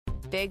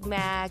Big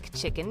Mac,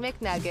 Chicken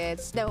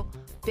McNuggets, no,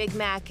 Big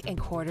Mac and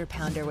Quarter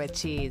Pounder with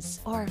cheese,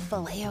 or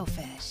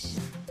Filet-O-Fish.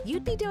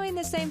 You'd be doing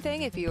the same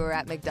thing if you were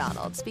at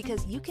McDonald's,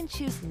 because you can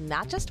choose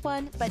not just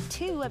one, but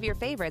two of your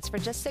favorites for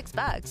just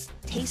 $6.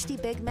 Tasty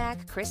Big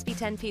Mac, crispy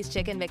 10-piece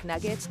Chicken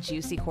McNuggets,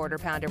 juicy Quarter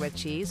Pounder with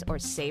cheese, or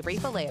savory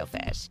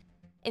Filet-O-Fish.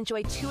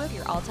 Enjoy two of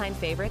your all-time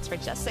favorites for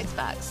just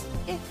 $6,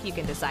 if you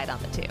can decide on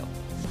the two.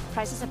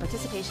 Prices and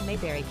participation may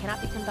vary.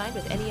 Cannot be combined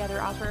with any other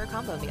offer or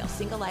combo meal.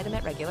 Single item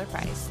at regular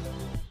price.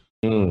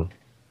 Can't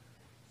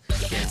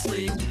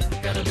sleep,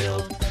 gotta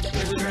build.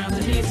 There's a ground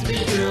that needs to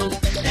be drilled,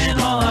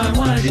 and all I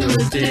wanna do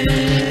is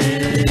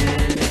dig.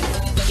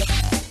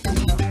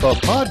 A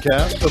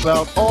podcast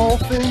about all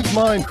things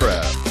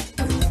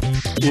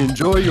Minecraft.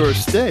 Enjoy your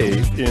stay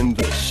in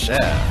the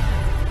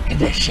shaft. In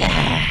the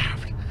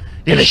shaft.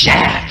 In the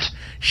shaft.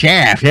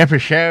 Shaft,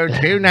 episode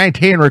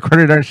 219,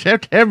 recorded on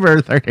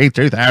September 13th,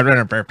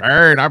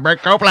 2015. I'm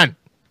Rick Copeland.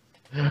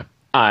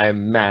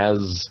 I'm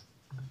Maz.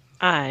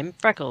 I'm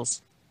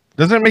Freckles.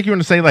 Doesn't it make you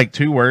want to say like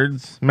two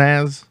words,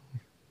 Maz?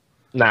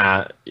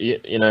 Nah,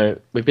 you know,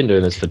 we've been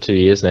doing this for 2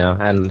 years now,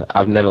 and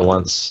I've never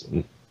once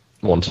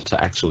wanted to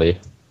actually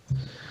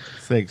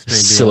Say extreme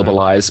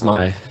syllabalize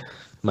my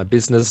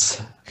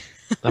business.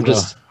 I'm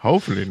just...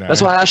 hopefully not.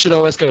 That's why I should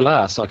always go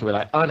last, so I can be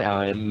like, I'm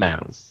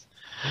Maz.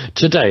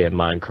 Today in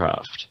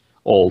Minecraft,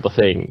 all the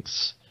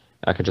things.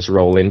 I could just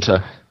roll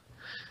into,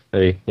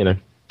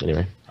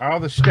 anyway. All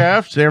the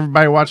staffs,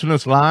 everybody watching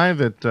us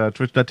live at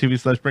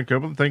twitch.tv/Brent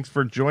Copeland. Thanks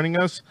for joining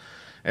us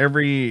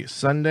every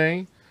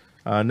Sunday.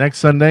 Next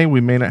Sunday,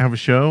 we may not have a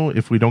show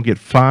if we don't get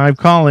 5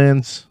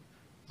 call-ins.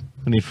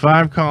 We need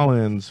 5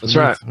 call-ins. That's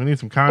right. We need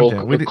some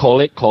content. We'll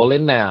call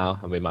in now,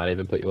 and we might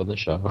even put you on the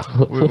show.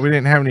 we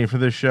didn't have any for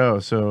this show,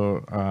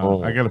 so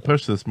I got to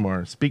push this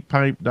more.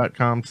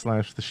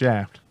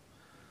 Speakpipe.com/theshaft.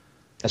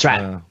 That's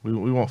right.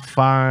 We want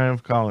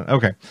 5 call-in.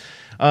 Okay.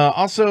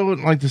 Also, I'd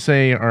like to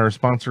say our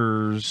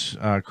sponsors,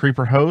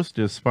 Creeper Host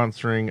is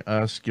sponsoring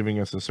us, giving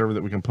us a server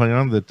that we can play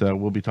on that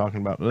we'll be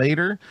talking about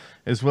later,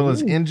 as well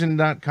as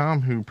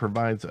Engine.com, who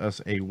provides us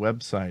a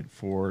website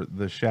for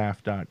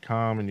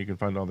theshaft.com, and you can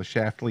find all the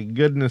Shaftly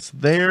goodness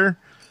there.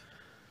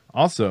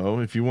 Also,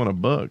 if you want a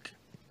book,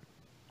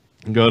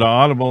 go to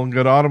Audible and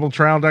go to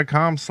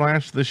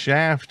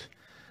audibletrial.com/theshaft.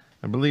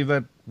 I believe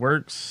that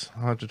works.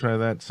 I'll have to try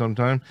that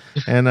sometime.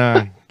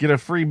 And get a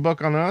free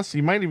book on us.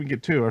 You might even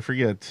get 2. I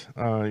forget.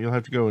 You'll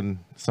have to go and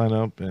sign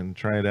up and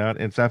try it out.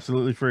 It's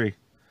absolutely free.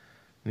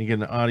 And you get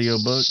an audio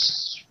book.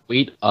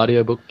 Sweet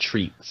audiobook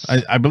treats.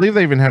 I believe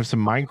they even have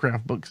some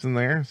Minecraft books in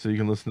there, so you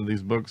can listen to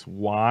these books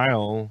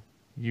while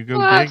you go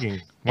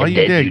digging. While and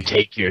you then dig. you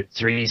take your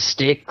 3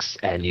 sticks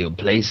and you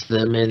place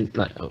them in.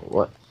 Like,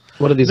 what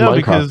are these? No, Minecraft?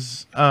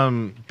 because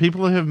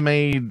people have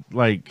made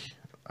like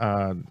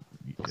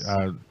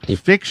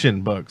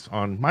fiction books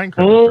on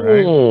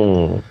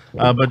Minecraft,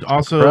 right? But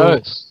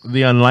also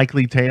The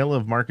Unlikely Tale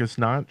of Marcus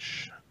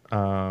Notch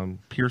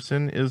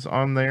Pearson is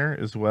on there,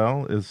 as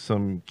well as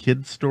some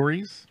kid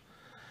stories,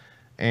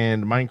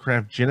 and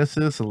Minecraft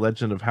Genesis, A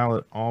Legend of How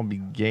It All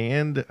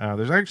Began.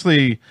 There's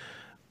actually,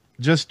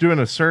 just doing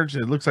a search,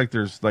 it looks like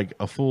there's like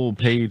a full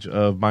page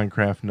of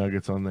Minecraft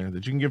nuggets on there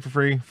that you can get for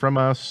free from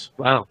us.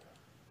 Wow,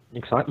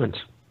 excitement.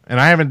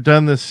 And I haven't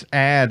done this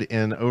ad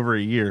in over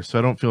a year, so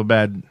I don't feel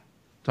bad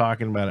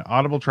talking about it.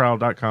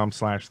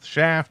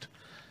 audibletrial.com/theshaft.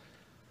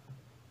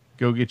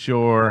 Go get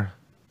your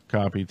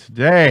copy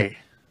today.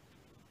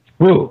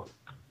 Woo.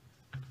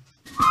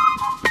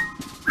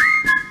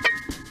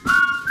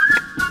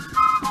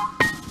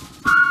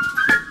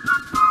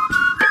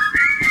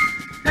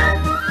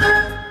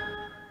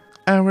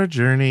 Our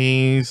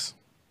journeys.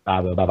 Why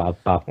am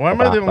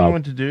I the only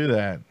one to do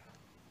that?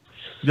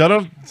 Y'all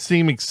don't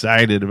seem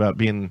excited about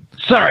being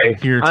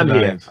here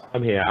tonight.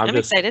 I'm here. I'm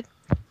excited.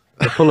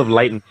 They're full of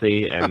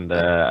latency, and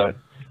I'm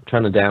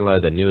trying to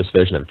download the newest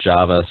version of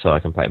Java so I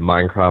can play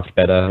Minecraft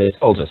better. It's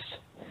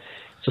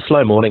a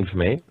slow morning for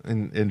me.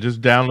 And just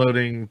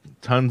downloading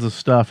tons of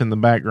stuff in the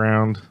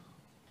background.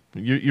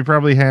 You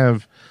probably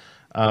have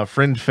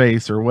friend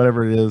face or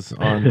whatever it is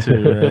on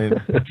too, right?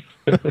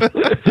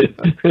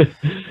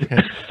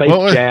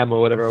 Face Jam or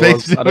whatever it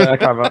was. I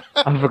can't remember.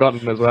 I've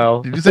forgotten as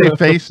well. Did you say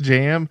Face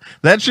Jam?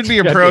 That should be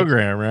a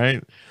program,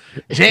 right?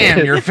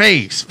 Jam your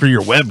face for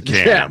your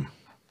webcam.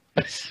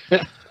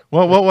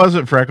 What was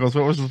it, Freckles?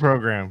 What was the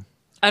program?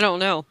 I don't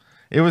know.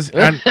 It was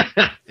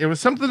it was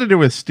something to do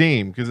with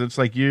Steam, because it's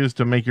like used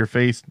to make your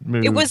face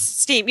move. It was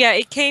Steam. Yeah,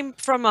 it came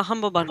from a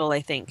Humble Bundle,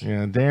 I think.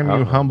 Yeah, damn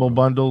you, Humble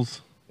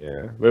Bundles.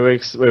 Yeah, we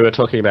were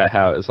talking about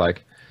how it was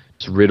like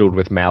it's riddled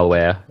with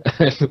malware,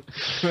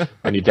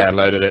 and you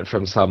downloaded it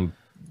from some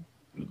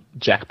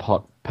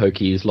jackpot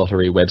pokies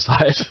lottery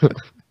website.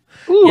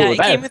 Ooh, yeah, it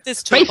came with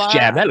this toolbar. Space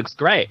Jam, that looks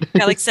great.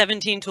 Got like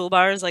 17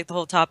 toolbars, like the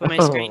whole top of my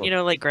screen. You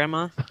know, like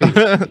grandma.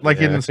 Like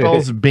it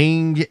installs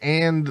Bing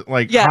and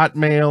like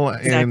Hotmail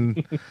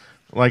and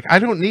like I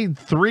don't need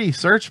 3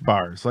 search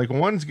bars. Like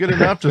one's good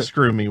enough to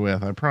screw me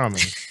with. I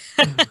promise.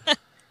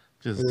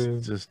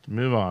 Just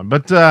move on.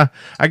 But I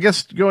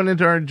guess going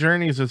into our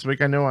journeys this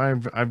week, I know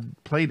I've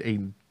played a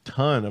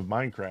ton of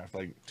Minecraft,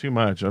 like too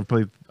much. I've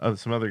played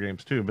some other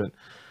games too, but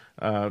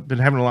been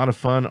having a lot of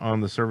fun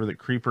on the server that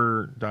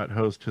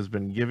Creeper.host has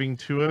been giving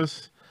to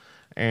us.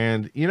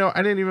 And, you know,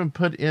 I didn't even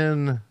put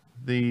in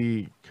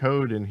the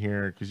code in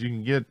here because you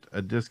can get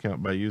a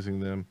discount by using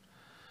them.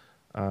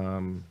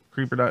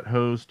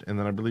 Creeper.host, and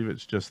then I believe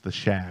it's just the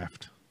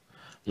shaft.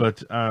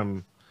 But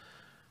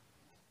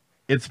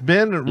it's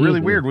been really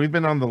weird. We've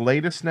been on the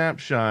latest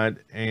snapshot,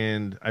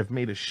 and I've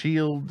made a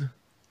shield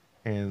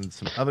and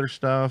some other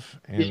stuff.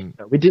 And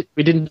we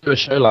didn't do a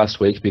show last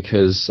week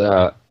because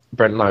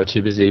Brent and I were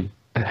too busy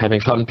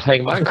having fun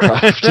playing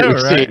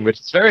Minecraft, which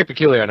is very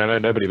peculiar, and I know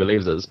nobody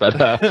believes us, but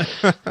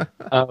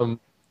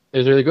it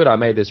was really good. I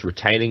made this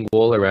retaining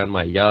wall around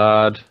my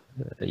yard.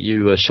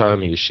 You were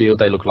showing me your shield.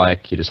 They look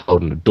like you're just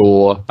holding a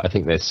door. I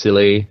think they're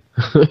silly.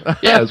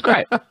 Yeah, it was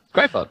great.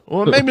 Great fun.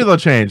 Well, maybe they'll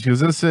change because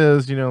this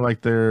is, you know,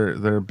 like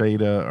their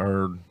beta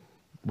or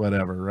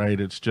whatever, right?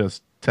 It's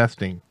just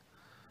testing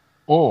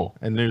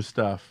and new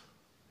stuff.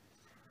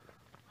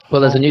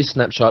 Well, there's a new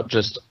snapshot.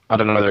 Just I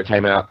don't know whether it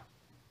came out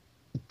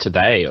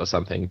today or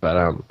something,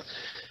 but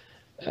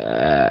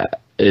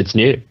it's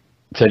new.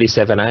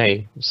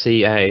 37A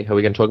CA. Are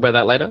we going to talk about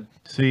that later?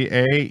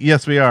 CA?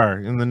 Yes, we are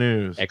in the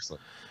news.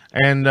 Excellent.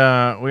 And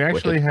we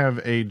actually have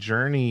a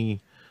journey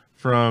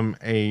from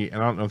and I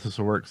don't know if this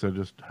will work, so I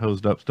just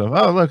hosed up stuff.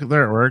 Oh, look,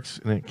 there it works.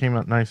 And it came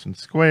out nice and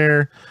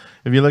square.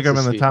 If you look up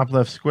in the top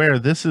left square,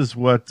 this is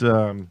what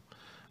Shrine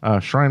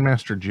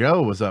Master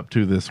Joe was up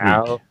to this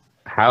week.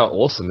 How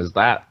awesome is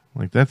that?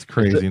 Like, that's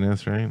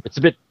craziness, right? It's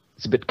a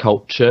bit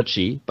cult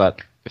churchy,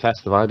 but if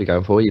that's the vibe you're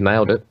going for, you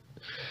nailed it.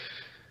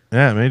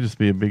 Yeah, it may just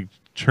be a big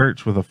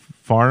church with a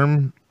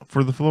farm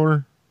for the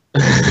floor.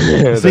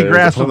 See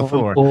grass for the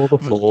floor. For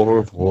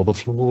the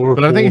floor.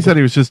 But I think he said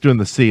he was just doing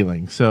the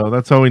ceiling, so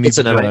that's all we need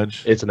to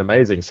judge. It's an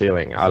amazing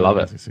ceiling. I love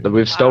it.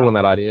 We've stolen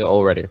that idea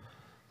already.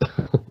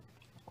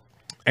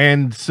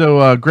 And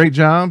so, great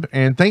job,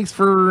 and thanks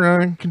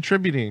for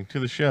contributing to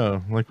the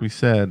show. Like we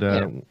said,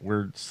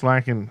 we're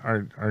slacking.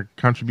 Our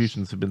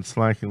contributions have been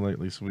slacking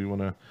lately, so we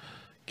want to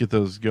get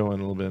those going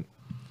a little bit.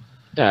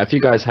 Yeah, if you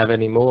guys have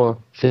any more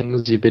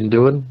things you've been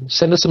doing,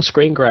 send us some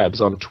screen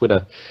grabs on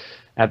Twitter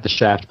at the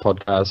Shaft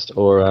Podcast,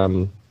 or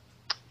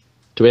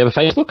do we have a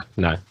Facebook?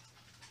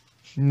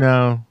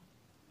 No,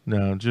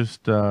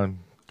 just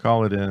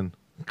call it in.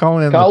 Call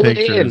the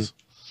pictures.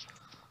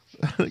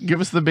 Give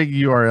us the big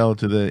URL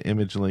to the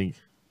image link.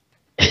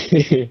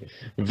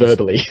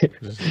 Verbally.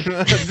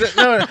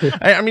 No,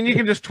 I mean, you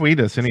can just tweet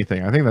us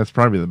anything. I think that's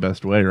probably the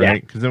best way,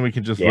 right? Because then we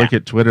can just look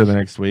at Twitter the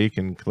next week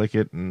and click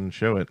it and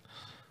show it.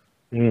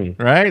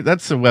 Right?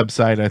 That's the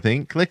website, I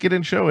think. Click it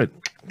and show it.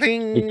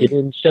 Ding. Click it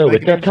and show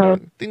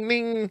it.com. Ding,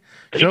 ding.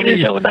 Show me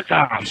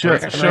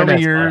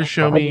yours.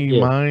 Show me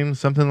mine.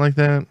 Something like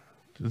that.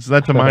 That's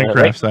a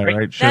Minecraft site,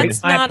 right?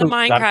 That's not a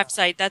Minecraft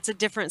site. That's a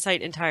different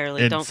site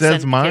entirely. It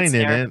says mine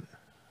in it.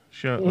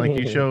 Like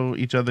you show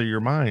each other your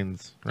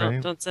minds, right?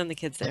 Don't send the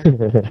kids there.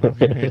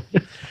 Okay.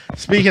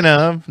 Speaking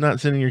of not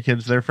sending your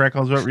kids there,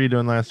 Freckles, what were you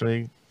doing last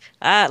week?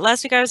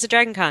 Last week I was at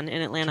Dragon Con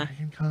in Atlanta.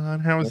 Dragon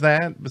Con, how was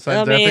that?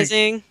 Besides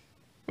amazing.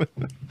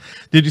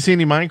 Did you see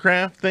any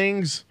Minecraft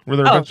things? Were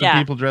there a bunch of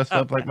people dressed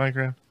up like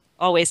Minecraft?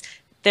 Always.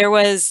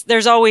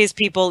 There's always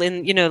people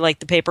in, like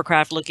the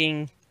papercraft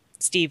looking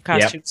Steve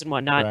costumes and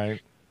whatnot.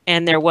 Right.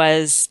 And there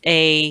was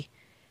a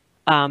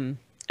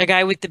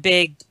guy with the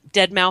big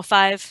Deadmau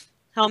 5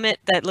 helmet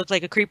that looked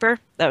like a creeper.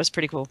 That was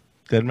pretty cool.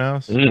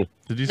 Deadmau?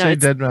 Did you say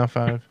Deadmau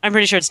 5? I'm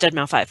pretty sure it's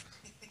Deadmau 5.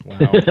 Wow.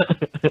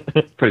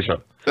 Pretty sure.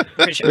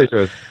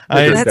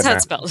 That's how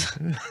it's spelled.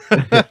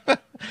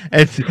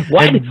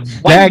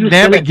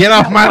 Damn it, get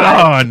off my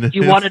lawn.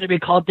 You wanted to be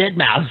called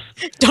Deadmau.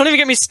 Don't even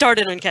get me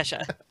started on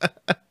Kesha.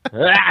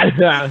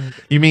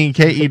 You mean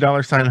KE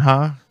 $?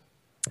 Ha?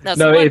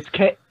 No, it's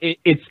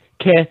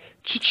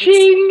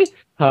Ching.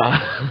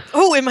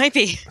 Oh, it might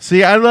be.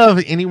 See, I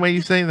love any way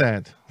you say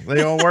that.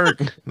 They all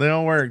work. They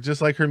all work,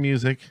 just like her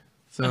music.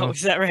 So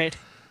is that right?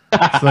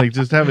 It's like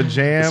just have a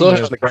jam with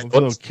a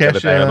little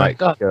Kesha. I'm like,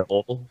 God, you're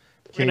awful.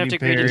 We're gonna have to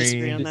agree to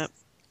disagree on that.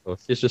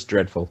 It's just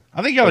dreadful.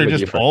 I think y'all are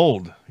just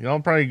old.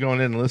 Y'all probably going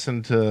in and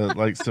listen to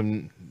like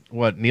some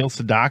Neil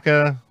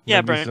Sedaka.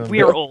 Yeah, Brian,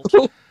 we are old.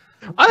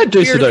 I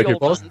do Sudoku,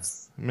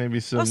 boss. Maybe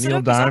some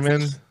Neil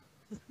Diamond. Awesome.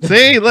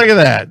 See, look at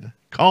that.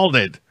 Called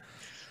it.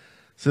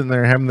 Sitting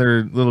there having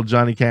their little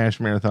Johnny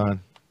Cash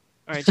marathon.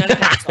 All right, Johnny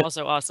Cash is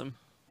also awesome.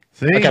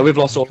 See? Okay, we've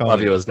lost all our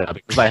viewers now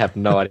because they have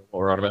no idea what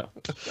we're on about.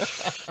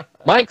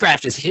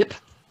 Minecraft is hip.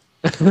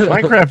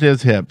 Minecraft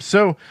is hip.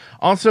 So,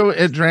 also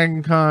at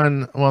Dragon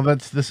Con, well,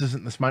 this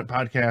isn't the Smite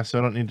podcast, so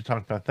I don't need to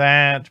talk about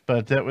that.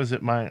 But that was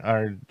at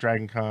our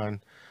Dragon Con.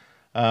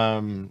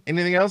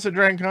 Anything else at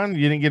Dragon Con?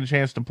 You didn't get a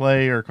chance to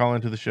play or call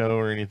into the show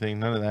or anything?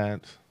 None of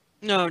that?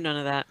 No, none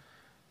of that.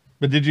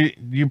 But did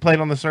you played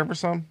on the server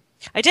some?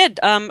 I did.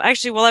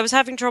 Actually, well, I was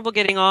having trouble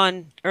getting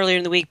on earlier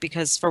in the week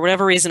because for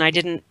whatever reason I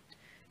didn't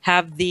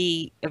have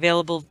the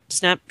available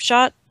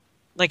snapshot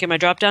like in my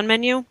drop-down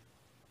menu.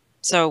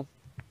 So,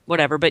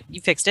 whatever. But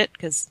you fixed it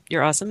because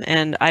you're awesome.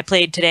 And I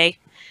played today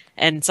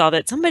and saw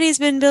that somebody's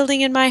been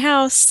building in my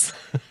house.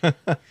 Hey,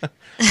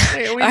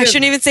 I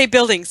shouldn't even say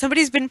building.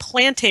 Somebody's been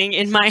planting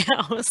in my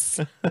house.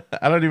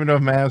 I don't even know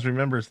if Maz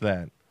remembers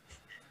that.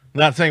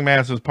 Not saying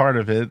Maz was part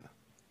of it.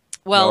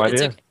 Well, No it's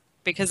idea. okay.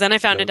 Because then I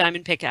found a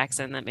diamond pickaxe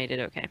and that made it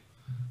okay.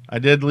 I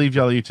did leave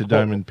y'all each a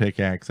diamond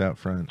pickaxe out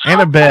front. And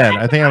a bed.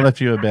 I think I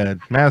left you a bed.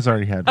 Maz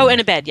already had Oh, one.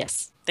 and a bed,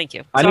 yes. Thank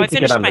you. I So need I to get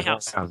finished my underground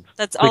house.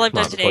 That's 6 all I've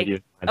done months before today.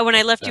 you- Oh, and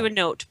I left you a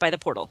note by the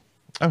portal.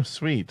 Oh,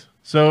 sweet.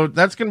 So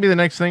that's going to be the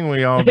next thing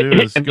we all do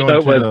is And go so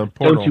into the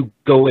portal. don't you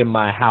go in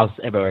my house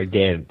ever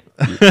again.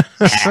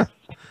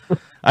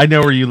 I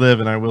know where you live,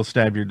 and I will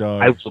stab your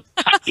dog. I will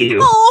cut you,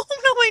 Oh,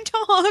 no, my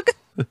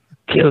dog.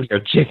 kill your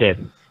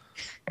chicken.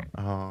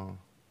 Oh,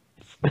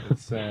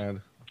 it's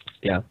sad.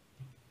 Yeah.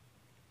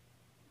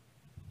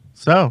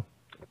 So,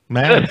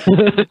 Matt,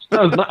 That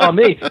was not on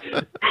me.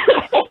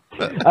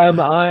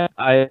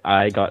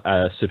 I got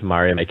a Super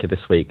Mario Maker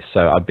this week,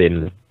 so I've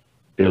been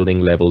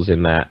building levels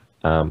in that.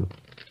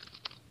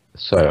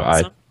 So I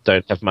Awesome.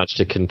 don't have much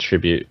to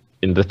contribute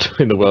in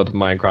the world of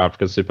Minecraft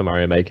because Super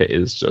Mario Maker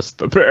is just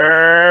the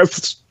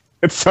best.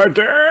 It's so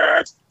good.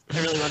 I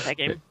really want that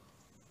game.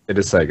 It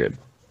is so good.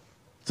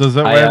 so is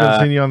that why I, I, haven't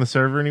uh, seen you on the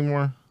server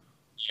anymore?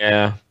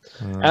 Yeah.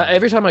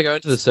 Every time I go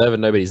into the server,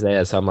 nobody's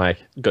there, so I'm like,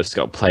 just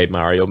got played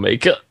Mario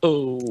Maker.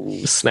 Oh,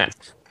 snap.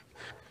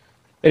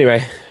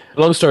 Anyway,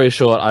 long story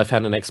short, I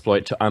found an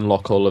exploit to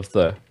unlock all of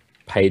the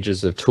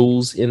pages of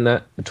tools in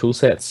that, the tool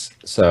sets,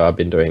 so I've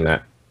been doing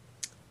that.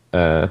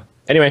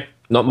 Anyway,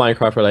 not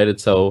Minecraft related,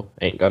 so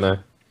ain't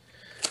gonna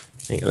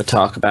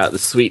talk about the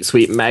sweet,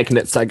 sweet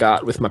magnets I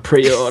got with my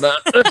pre-order.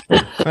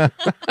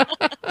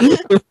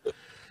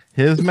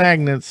 His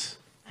magnets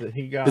that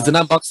he got. There's an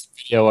unboxing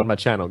video on my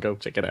channel. Go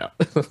check it out.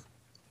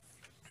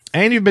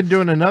 And you've been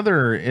doing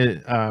another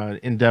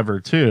endeavor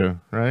too,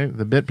 right?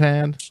 The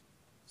BitPad.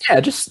 Yeah,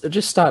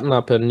 just starting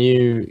up a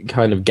new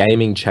kind of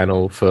gaming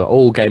channel for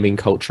all gaming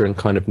culture and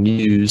kind of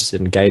news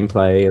and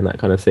gameplay and that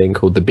kind of thing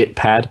called the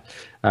BitPad.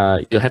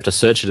 You'll have to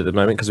search it at the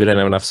moment because we don't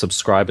have enough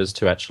subscribers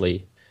to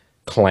actually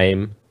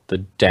claim the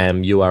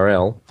damn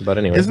URL. But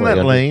anyway, Isn't what are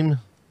that you gonna do? lame?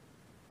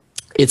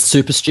 It's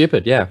super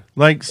stupid. Yeah.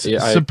 Like Yeah,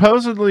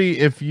 supposedly,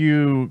 if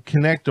you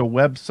connect a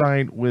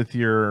website with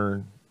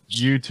your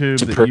YouTube,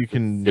 that you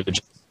can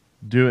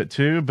do it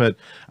too. But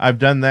I've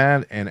done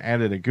that and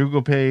added a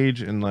Google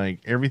page and like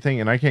everything,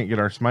 and I can't get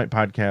our Smite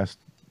podcast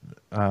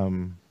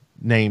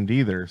named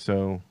either.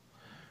 So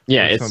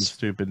Yeah, there's some it's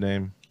stupid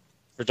name.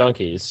 for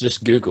donkey. It's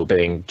just Google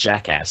being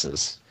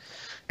jackasses.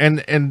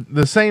 And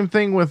the same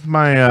thing with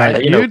my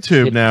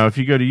YouTube now. If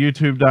you go to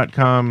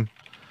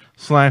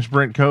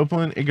youtube.com/Brent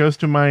Copeland, it goes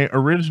to my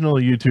original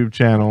YouTube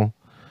channel,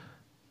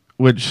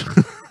 which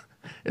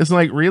is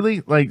like,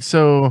 really? Like,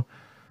 so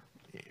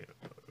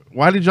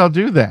why did y'all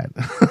do that?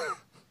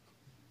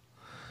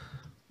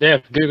 Yeah,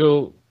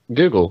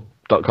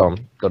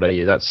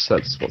 google.com.au. That's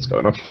what's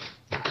going on.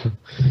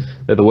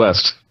 They're the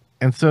worst.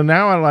 And so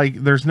now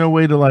there's no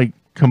way to like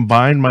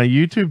combine my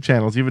YouTube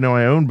channels, even though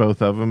I own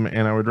both of them,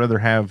 and I would rather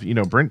have,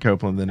 Brent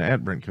Copeland than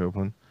at Brent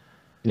Copeland.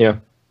 Yeah.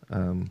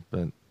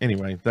 But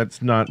anyway,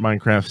 that's not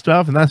Minecraft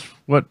stuff, and that's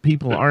what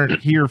people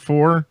aren't here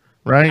for,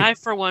 right? I,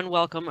 for one,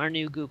 welcome our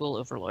new Google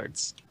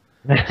overlords.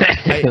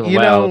 You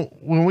know,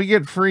 when we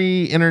get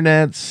free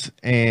internets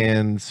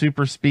and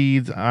super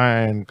speeds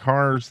and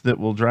cars that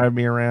will drive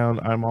me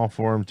around, I'm all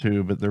for them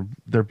too. But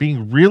they're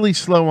being really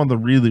slow on the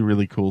really,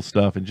 really cool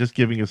stuff and just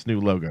giving us new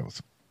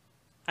logos.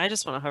 I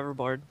just want a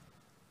hoverboard.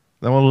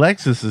 Well,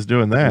 Lexus is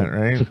doing that,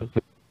 right?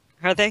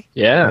 Are they?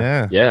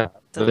 Yeah.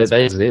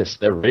 They exist.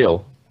 They're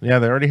real. Yeah,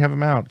 they already have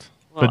them out.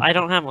 Well, But- I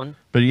don't have one.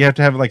 But you have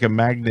to have like a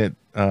magnet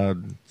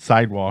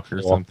sidewalk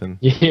or something.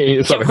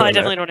 Yeah, something Well, I like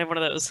that. definitely don't have one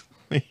of those.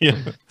 Yeah.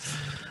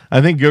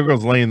 I think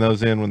Google's laying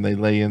those in when they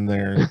lay in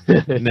their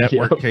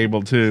network Yep.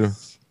 cable too.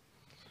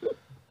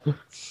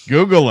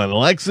 Google and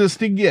Lexus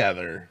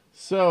together.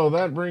 So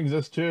that brings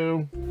us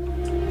to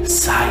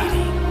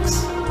Sightings.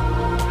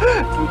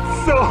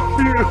 So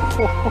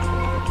beautiful.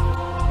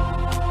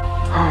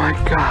 Oh my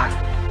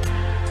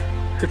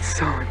god. It's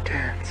so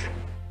intense.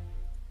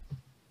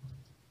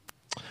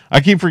 I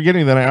keep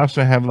forgetting that I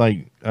also have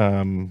like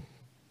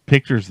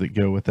pictures that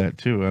go with that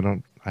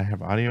too. I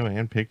have audio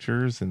and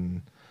pictures,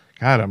 and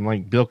God, I'm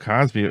like Bill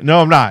Cosby.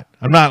 No, I'm not.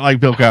 I'm not like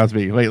Bill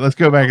Cosby. Wait, let's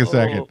go back a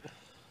second.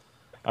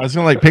 I was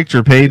gonna like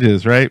picture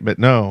pages, right? But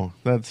no,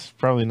 that's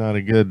probably not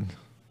a good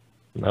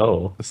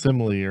No.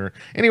 simile. Or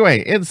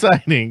anyway, in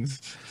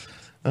sightings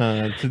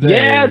today.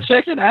 Yeah,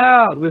 check it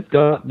out. We've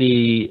got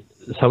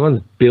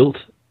someone's built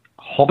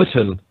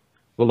Hobbiton.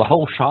 Well, the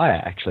whole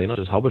Shire, actually, not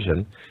just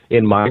Hobbiton,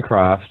 in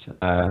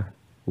Minecraft.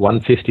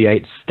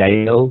 158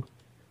 scale,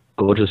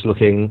 gorgeous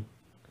looking,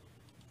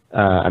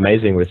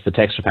 amazing with the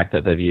texture pack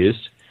that they've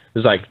used.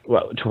 There's like,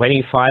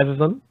 25 of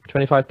them?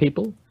 25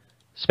 people?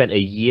 Spent a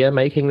year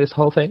making this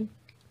whole thing?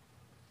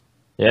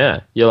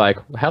 Yeah, you're like,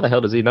 how the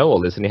hell does he know all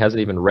this? And he hasn't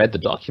even read the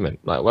document.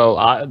 Like,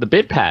 well, the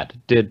BitPad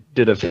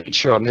did a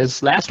feature on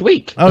this last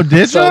week. Oh,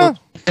 did So-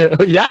 you?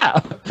 Yeah.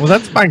 Well,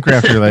 that's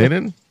Minecraft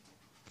related.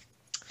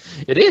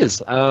 It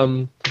is.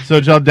 So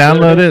did y'all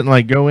download it and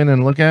like go in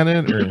and look at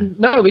it? Or?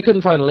 No, we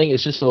couldn't find a link.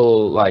 It's just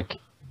all like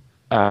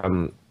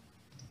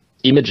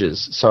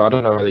images. So I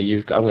don't know whether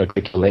I'm going to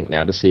click the link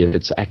now to see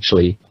if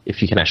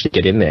if you can actually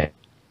get in there.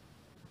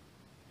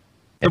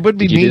 It would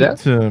be neat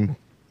to,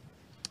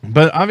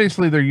 but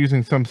obviously they're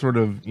using some sort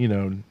of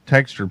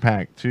texture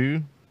pack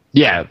too.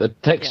 Yeah, the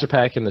texture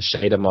pack and the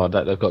shader mod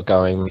that they've got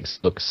going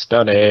looks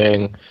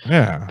stunning.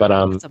 Yeah, but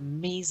it's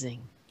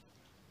amazing.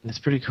 It's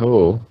pretty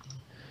cool.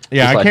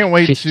 Yeah, I can't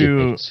wait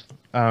to things.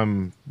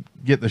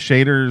 Get the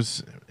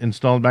shaders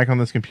installed back on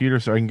this computer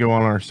so I can go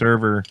on our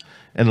server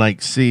and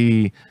like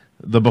see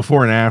the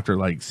before and after,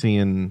 like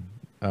seeing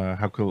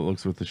how cool it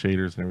looks with the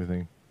shaders and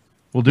everything.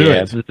 We'll do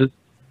it.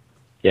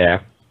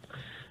 Yeah.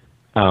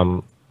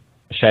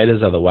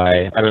 Shaders are the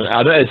way.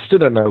 I still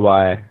don't know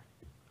why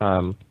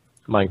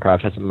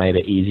Minecraft hasn't made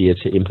it easier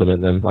to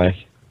implement them. Like,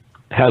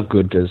 how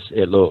good does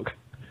it look?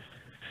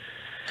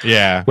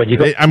 Yeah, when you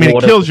got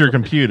it kills your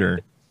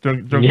computer.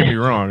 Don't get me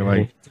wrong.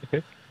 Like,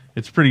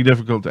 it's pretty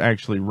difficult to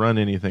actually run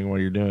anything while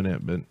you're doing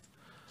it. But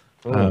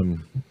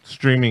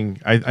streaming,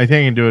 I think I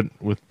can do it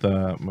with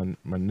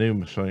my new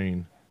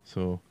machine.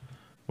 So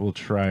we'll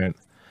try it.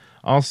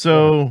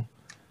 Also,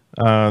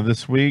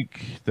 this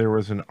week there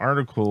was an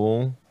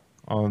article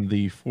on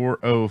the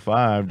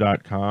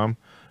 405.com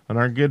on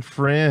our good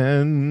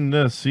friend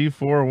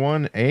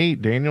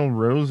C418 Daniel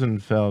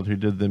Rosenfeld, who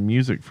did the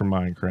music for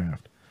Minecraft.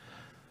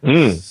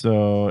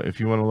 So if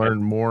you want to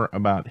learn more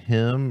about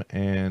him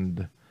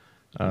and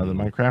the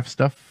Minecraft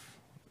stuff,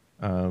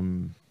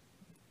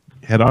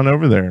 head on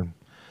over there.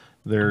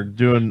 They're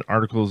doing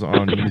articles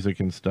on music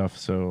and stuff.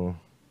 So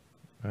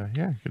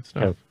yeah, good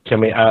stuff.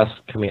 Can we ask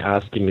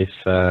him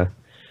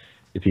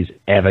if he's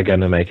ever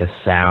going to make a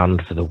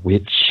sound for the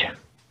witch?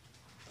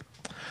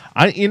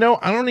 I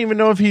don't even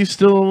know if he's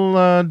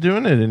still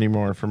doing it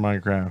anymore for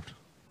Minecraft.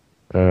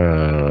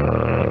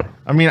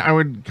 I mean, I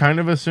would kind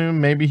of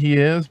assume maybe he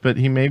is, but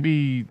he may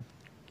be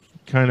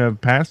kind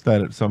of past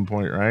that at some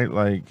point, right?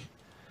 Like,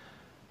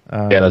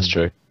 yeah, that's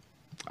true.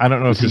 I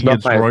don't know if he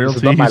gets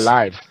royalties. This is not my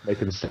life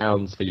making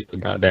sounds for your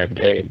goddamn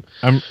game.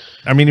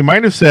 I mean, he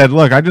might have said,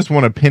 "Look, I just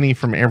want a penny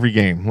from every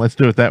game. Let's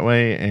do it that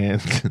way."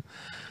 And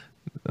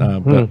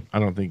but I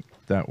don't think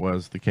that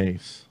was the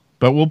case.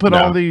 But we'll put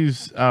all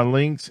these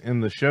links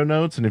in the show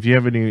notes, and if you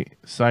have any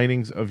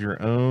sightings of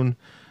your own,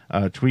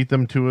 tweet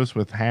them to us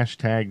with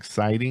hashtag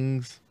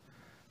sightings.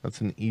 That's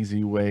an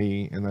easy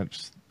way, and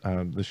that's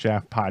the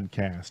Shaft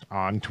Podcast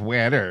on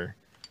Twitter.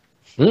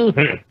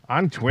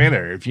 On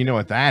Twitter, if you know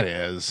what that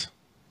is.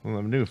 Well,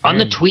 I'm new on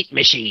the tweet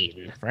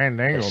machine.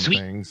 Fandangle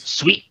things.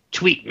 Sweet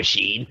tweet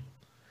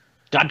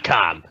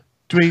machine.com.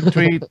 Tweet,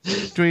 tweet.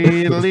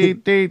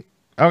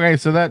 Okay,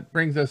 so that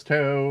brings us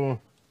to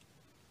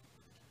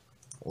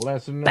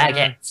listener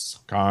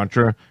baguettes.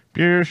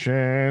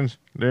 Contributions.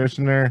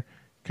 Listener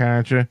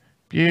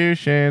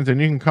contributions.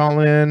 And you can call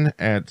in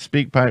at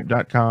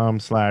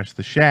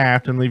speakpipe.com/the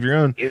shaft and leave your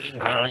own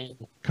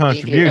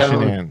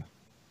contribution in.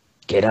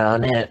 Get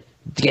on it.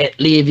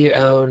 Leave your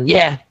own.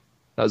 Yeah.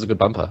 That was a good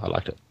bumper. I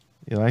liked it.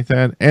 You like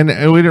that? And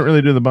we didn't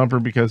really do the bumper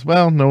because,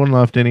 well, no one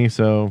left any,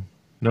 so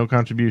no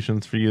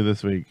contributions for you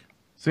this week.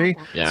 See?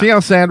 Yeah. See how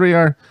sad we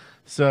are?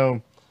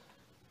 So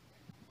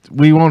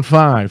we want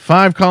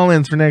 5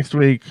 call-ins for next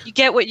week. You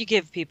get what you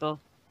give, people.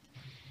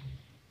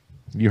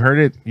 You heard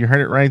it. You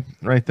heard it right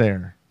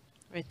there.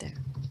 Right there.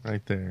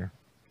 Right there.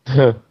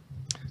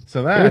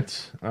 So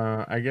that,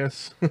 I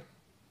guess.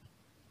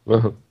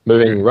 Well,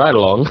 moving right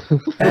along.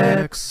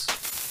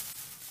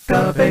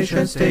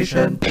 Excavation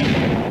Station.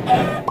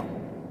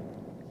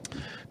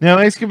 Now,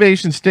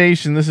 Excavation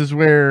Station, this is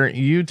where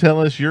you tell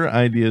us your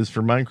ideas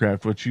for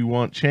Minecraft, what you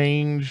want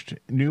changed,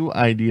 new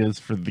ideas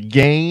for the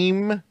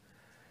game.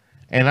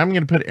 And I'm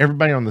going to put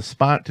everybody on the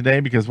spot today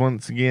because,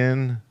 once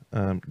again,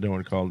 no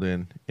one called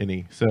in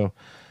any. So,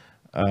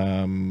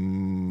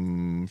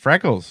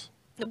 Freckles.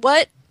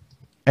 What?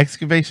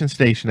 Excavation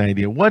Station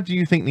idea. What do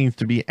you think needs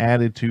to be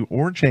added to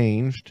or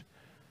changed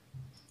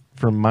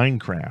for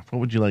Minecraft? What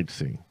would you like to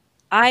see?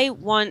 I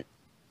want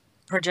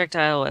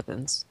projectile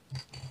weapons.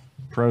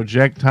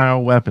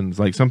 Projectile weapons,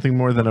 like something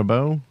more than a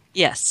bow?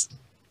 Yes.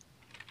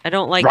 I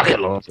don't like rocket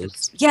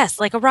launchers. Yes,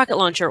 like a rocket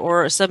launcher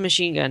or a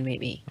submachine gun,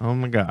 maybe. Oh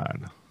my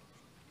god.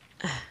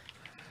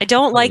 I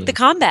don't like the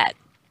combat,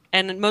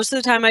 and most of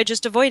the time I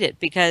just avoid it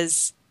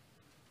because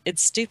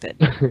it's stupid.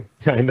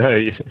 I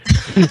know.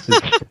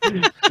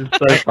 It's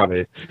so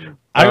funny.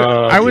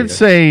 I would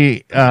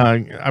say,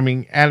 I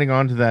mean, adding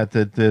on to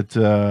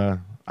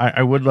that,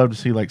 I would love to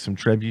see like some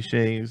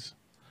trebuchets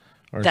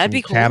or that'd some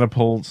be cool.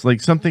 Catapults, like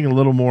something a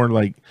little more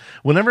like.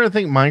 Whenever I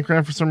think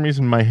Minecraft, for some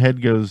reason, my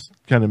head goes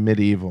kind of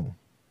medieval.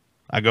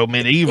 I go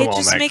medieval on that crap.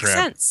 It just makes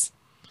sense.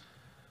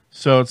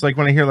 So it's like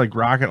when I hear like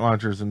rocket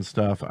launchers and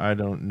stuff, I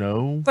don't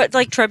know. But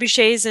like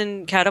trebuchets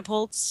and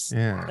catapults,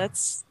 yeah,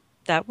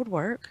 that would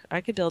work.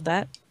 I could build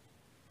that.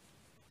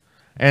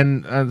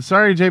 And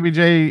sorry,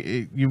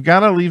 JBJ, you've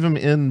got to leave him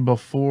in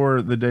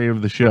before the day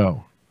of the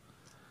show.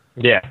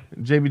 Yeah.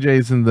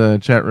 JBJ's in the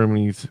chat room,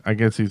 and I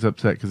guess he's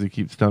upset because he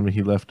keeps telling me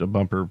he left a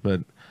bumper.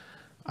 But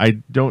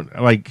I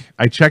don't like.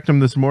 I checked them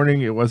this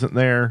morning. It wasn't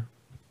there.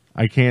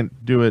 I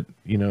can't do it.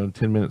 10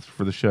 minutes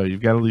before the show.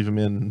 You've got to leave them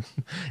in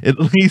at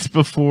least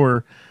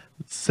before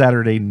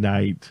Saturday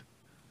night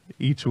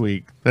each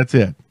week. That's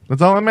it.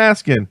 That's all I'm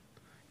asking.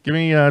 Give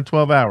me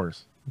 12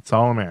 hours. That's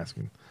all I'm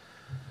asking.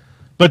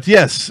 But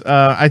yes,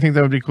 I think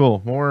that would be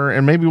cool. More,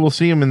 and maybe we'll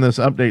see them in this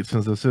update,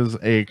 since this is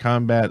a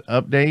combat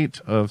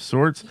update of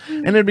sorts.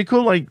 And it'd be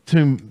cool, like,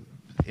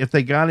 if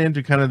they got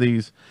into kind of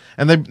these,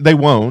 and they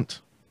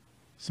won't,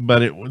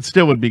 but it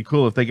would be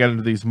cool if they got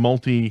into these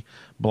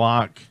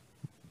multi-block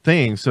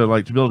things. So,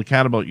 like, to build a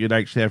catapult, you'd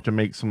actually have to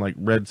make some, like,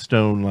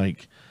 redstone,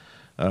 like,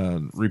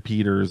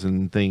 repeaters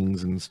and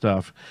things and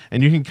stuff.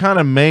 And you can kind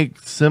of make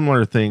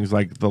similar things,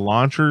 like the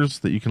launchers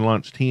that you can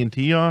launch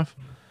TNT off.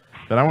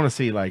 But I want to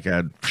see, like,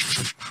 a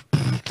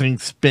thing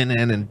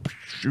spinning and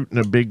shooting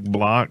a big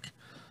block.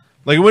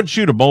 Like, it wouldn't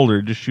shoot a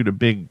boulder, just shoot a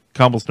big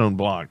cobblestone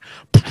block.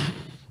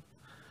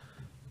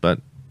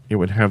 But it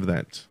would have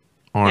that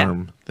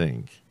arm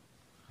thing.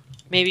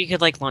 Maybe you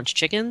could, like, launch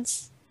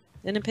chickens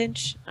in a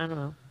pinch? I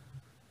don't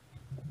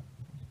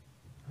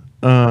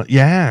know.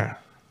 Yeah.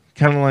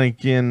 Kind of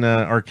like in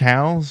our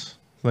cows,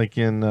 like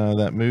in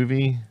that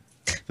movie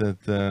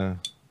that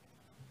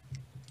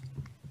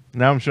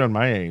now I'm showing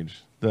my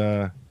age.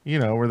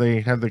 Where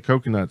they had the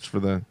coconuts for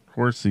the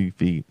horsey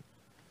feet.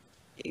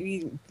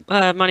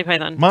 Monty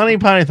Python. Monty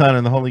Python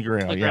and the Holy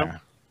Grail, yeah.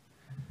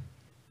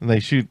 And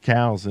they shoot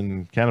cows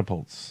and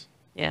catapults.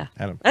 Yeah.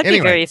 At them. That'd be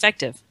very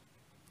effective.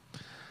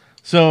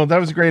 So that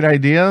was a great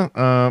idea.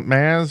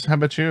 Maz, how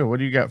about you? What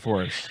do you got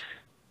for us?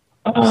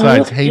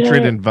 Besides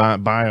hatred and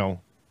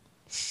bile.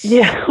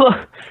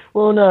 Yeah,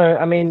 well, no.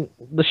 I mean,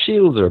 the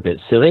shields are a bit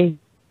silly.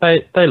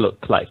 They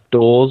look like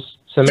doors.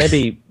 So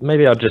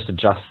maybe I'll just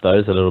adjust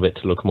those a little bit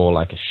to look more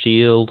like a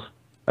shield.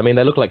 I mean,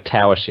 they look like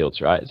tower shields,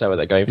 right? Is that what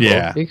they're going for?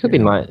 Yeah. It could be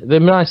nice. They're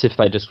nice if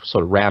they just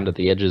sort of rounded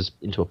the edges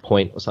into a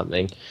point or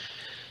something,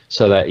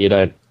 so that you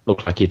don't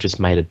look like you've just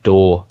made a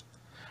door.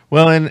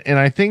 Well, and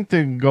I think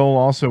the goal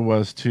also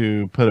was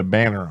to put a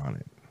banner on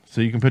it,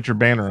 so you can put your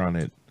banner on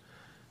it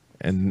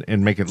and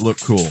make it look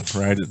cool,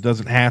 right? It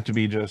doesn't have to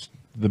be just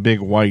the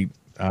big white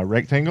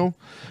rectangle.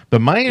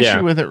 But my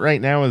issue with it right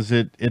now is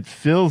it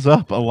fills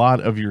up a lot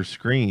of your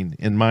screen,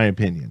 in my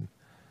opinion.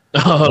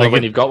 Oh, like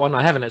when you've got one?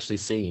 I haven't actually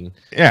seen.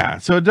 Yeah,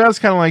 so it does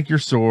kind of like your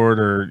sword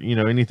or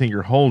anything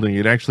you're holding.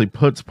 It actually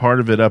puts part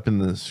of it up in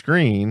the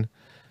screen,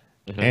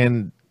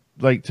 and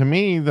like to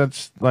me,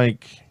 that's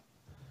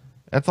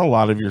a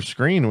lot of your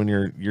screen when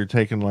you're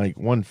taking like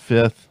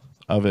 1/5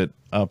 of it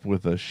up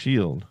with a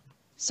shield.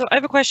 So I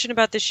have a question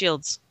about the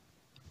shields.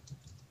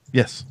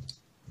 Yes.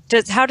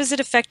 How does it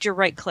affect your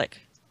right click?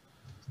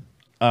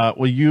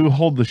 Well, you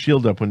hold the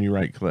shield up when you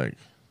right click.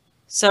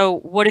 So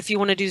what if you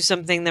want to do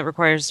something that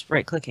requires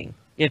right clicking?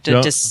 You have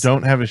to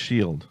don't have a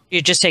shield.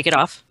 You just take it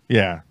off?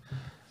 Yeah.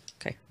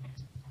 Okay.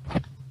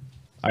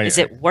 Is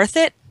it worth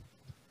it?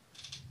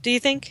 Do you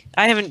think?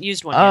 I haven't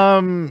used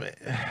one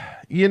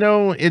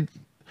yet.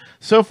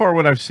 So far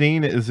what I've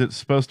seen is it's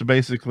supposed to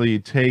basically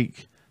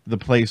take the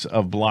place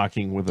of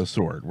blocking with a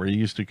sword, where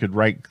you could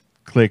right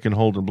click and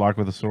hold and block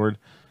with a sword.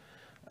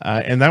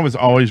 And that was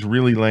always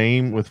really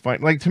lame with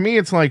fight. Like, to me,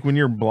 it's like when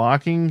you're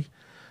blocking,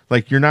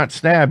 like, you're not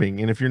stabbing.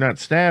 And if you're not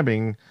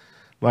stabbing,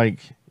 like,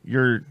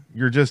 you're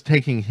just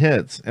taking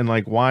hits. And,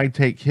 like, why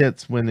take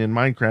hits when in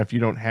Minecraft you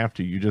don't have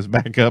to? You just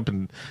back up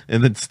and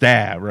then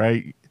stab,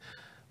 right?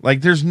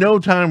 Like, there's no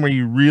time where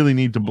you really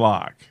need to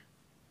block.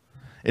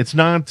 It's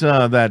not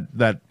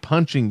that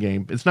punching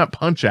game. It's not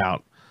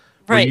Punch-Out,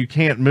 where you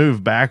can't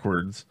move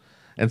backwards.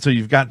 And so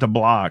you've got to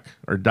block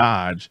or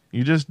dodge.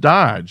 You just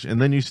dodge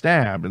and then you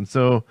stab. And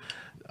so,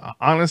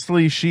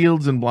 honestly,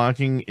 shields and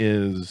blocking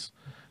is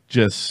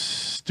just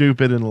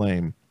stupid and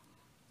lame.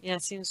 Yeah,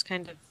 it seems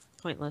kind of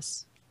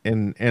pointless.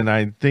 And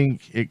I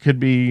think it could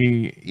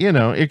be,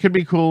 it could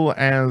be cool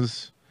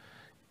as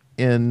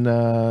in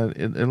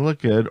it look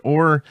good.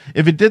 Or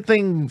if it did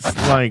things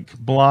like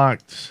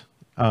blocked,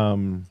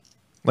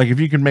 like if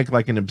you could make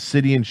like an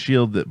obsidian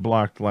shield that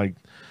blocked like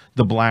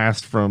the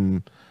blast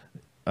from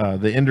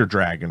the Ender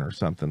Dragon or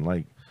something,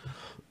 like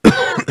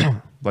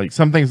like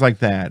some things like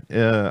that.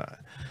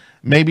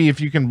 Maybe if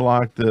you can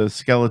block the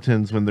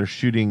skeletons when they're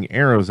shooting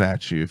arrows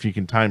at you, if you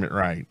can time it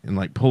right and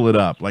like pull it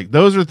up, like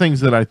those are things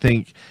that I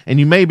think, and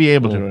you may be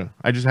able to.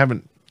 I just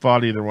haven't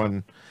fought either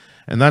one,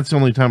 and that's the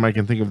only time I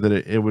can think of that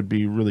it would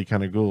be really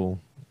kind of cool.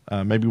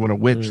 Maybe when a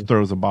witch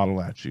throws a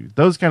bottle at you,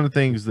 those kind of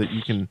things that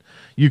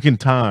you can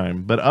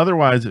time. But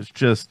otherwise, it's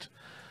just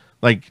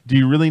like, do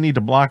you really need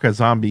to block a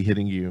zombie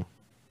hitting you?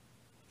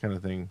 Kind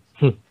of thing.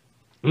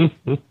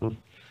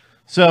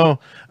 So,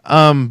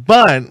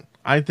 but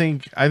I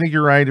think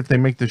you're right. If they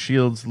make the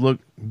shields look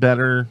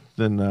better,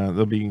 then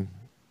they'll be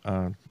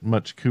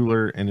much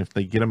cooler. And if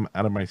they get them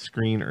out of my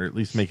screen, or at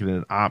least make it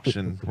an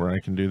option where I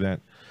can do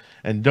that,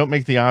 and don't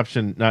make the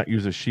option not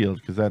use a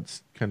shield, because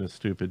that's kind of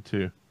stupid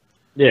too.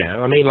 Yeah,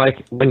 I mean,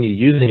 like when you're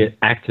using it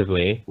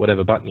actively,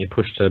 whatever button you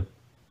push to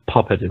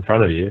pop it in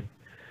front of you,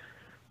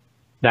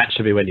 that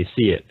should be when you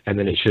see it, and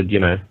then it should,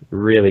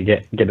 really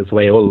get its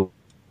way all.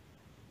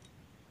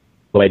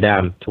 the way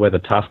down to where the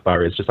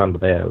taskbar is, just under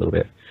there a little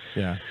bit.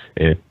 Yeah.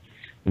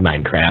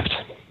 Minecraft.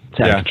 It's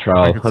out of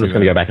control. I'm just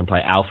going to go back and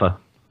play Alpha.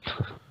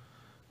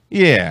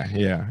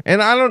 Yeah.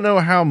 And I don't know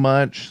how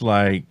much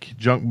like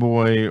Junk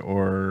Boy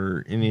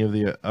or any of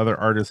the other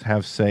artists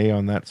have say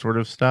on that sort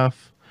of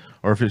stuff,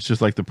 or if it's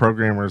just like the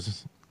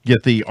programmers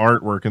get the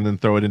artwork and then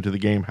throw it into the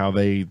game how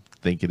they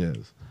think it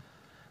is.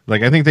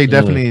 Like, I think they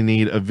definitely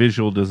need a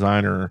visual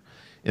designer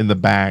in the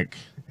back,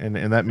 and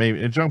that may,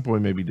 and Junk Boy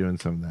may be doing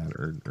some of that,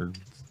 or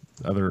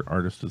other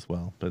artists as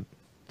well, but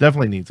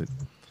definitely needs it.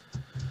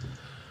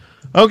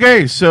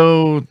 Okay,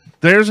 so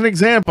there's an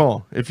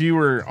example. If you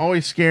were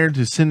always scared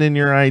to send in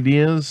your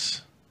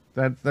ideas,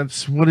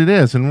 that's what it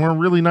is. And we're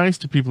really nice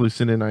to people who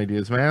send in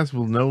ideas. Maz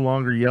will no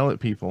longer yell at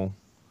people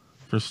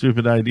for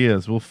stupid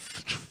ideas. We'll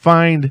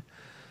find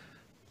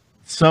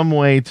some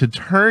way to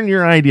turn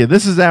your idea.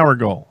 This is our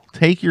goal.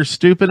 Take your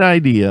stupid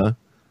idea.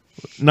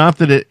 Not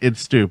that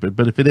it's stupid,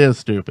 but if it is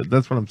stupid,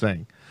 that's what I'm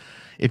saying.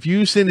 If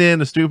you send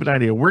in a stupid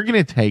idea, we're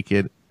going to take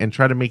it and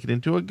try to make it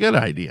into a good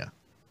idea.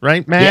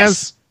 Right, Maz?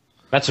 Yes.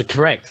 That's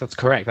correct. That's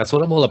correct. That's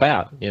what I'm all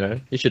about. You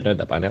know, you should know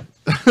that by now.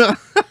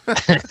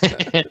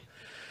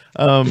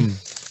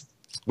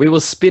 We will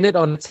spin it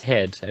on its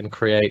head and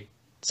create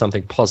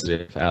something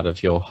positive out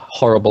of your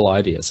horrible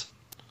ideas.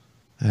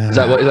 Is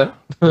that what is that?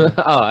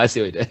 Oh, I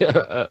see what you did.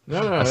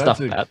 No,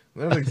 that's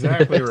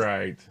exactly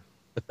right.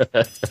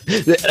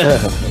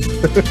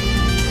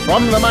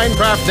 From the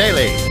Minecraft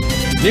Daily,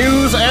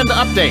 news and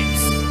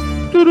updates.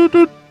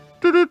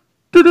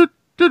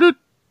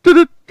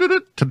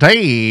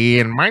 Today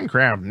in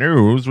Minecraft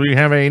news, we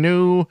have a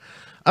new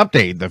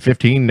update, the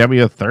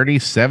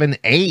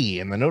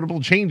 15W37A, and the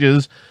notable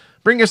changes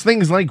bring us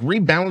things like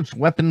rebalanced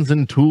weapons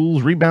and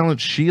tools, rebalanced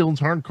shields,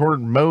 hardcore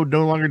mode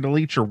no longer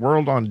deletes your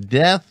world on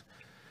death.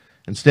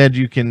 Instead,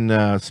 you can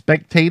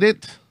spectate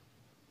it.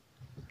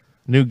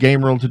 New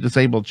game rule to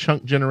disable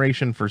chunk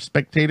generation for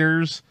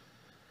spectators.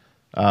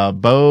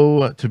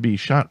 Bow to be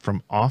shot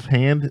from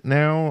offhand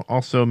now.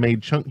 Also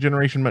made chunk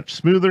generation much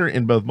smoother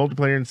in both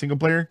multiplayer and single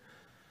player.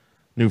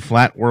 New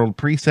flat world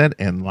preset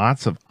and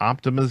lots of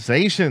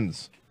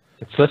optimizations.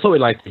 So that's what we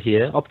like to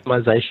hear.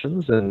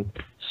 Optimizations and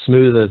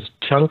smoother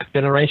chunk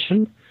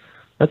generation.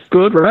 That's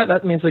good, right?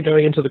 That means they're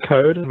going into the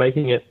code and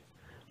making it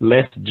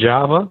less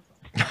Java.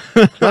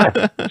 It's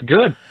nice. It's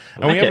good.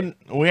 And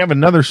we have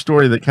another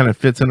story that kind of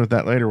fits in with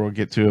that later we'll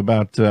get to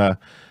about the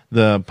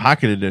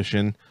Pocket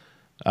Edition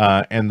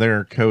and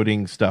their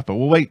coding stuff. But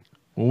we'll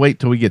wait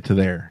till we get to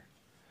there.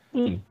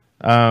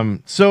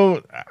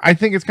 So I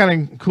think it's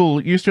kind of cool.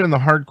 It used to in the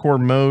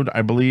hardcore mode,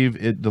 I believe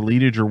it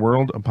deleted your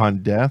world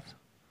upon death.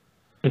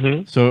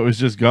 Mm-hmm. So it was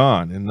just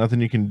gone and nothing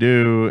you can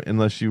do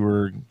unless you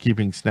were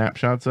keeping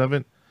snapshots of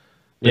it.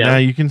 But now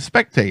you can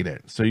spectate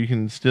it. So you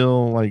can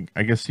still, like,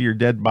 I guess, see your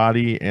dead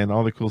body and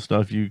all the cool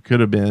stuff you could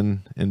have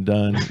been and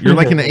done. You're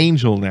like an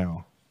angel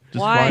now.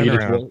 Just Why? flying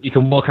around. You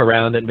can walk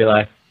around and be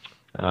like,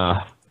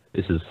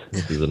 this is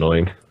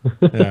annoying.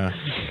 Yeah.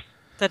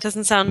 That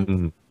doesn't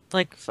sound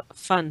like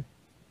fun.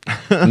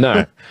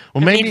 No.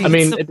 Well, maybe. I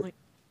mean,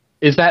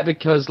 is that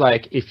because,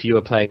 like, if you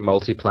were playing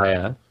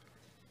multiplayer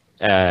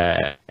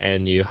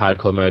and you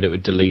hardcore mode, it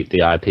would delete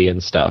the IP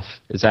and stuff?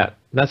 That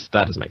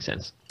doesn't make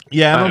sense.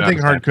 Yeah, I don't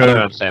think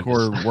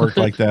hardcore worked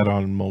like that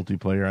on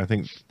multiplayer. I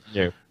think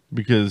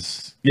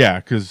because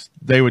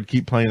they would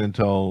keep playing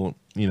until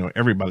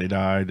everybody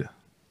died.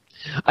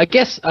 I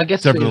guess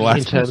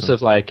in terms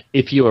of like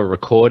if you were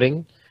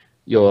recording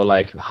your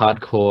like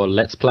hardcore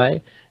let's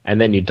play and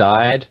then you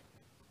died,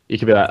 you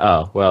could be like,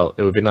 oh well,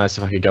 it would be nice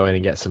if I could go in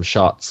and get some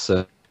shots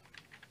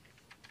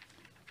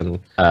and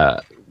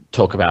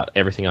talk about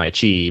everything I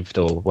achieved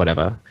or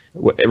whatever,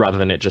 rather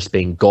than it just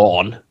being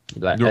gone.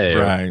 Like, hey,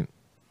 right.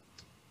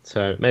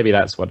 So maybe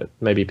that's what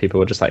maybe people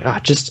were just like, I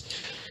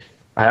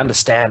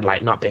understand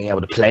like not being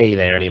able to play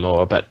there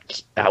anymore,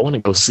 but I want to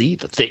go see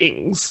the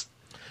things.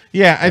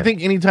 Yeah, I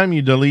think anytime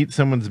you delete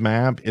someone's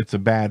map, it's a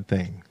bad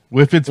thing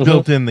if it's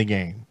built in the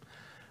game.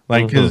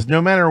 Like, because no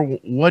matter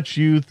what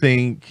you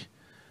think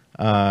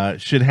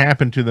should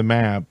happen to the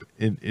map,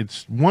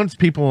 it's once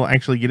people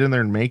actually get in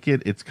there and make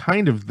it, it's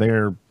kind of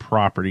their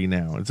property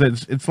now.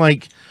 It's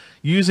like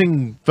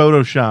using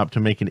Photoshop to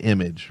make an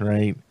image,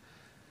 right?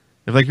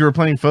 If like you were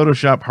playing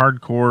Photoshop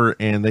hardcore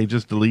and they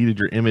just deleted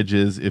your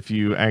images if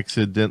you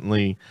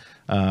accidentally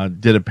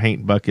did a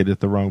paint bucket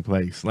at the wrong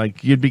place,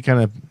 like you'd be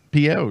kind of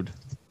PO'd.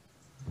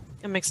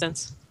 That makes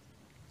sense.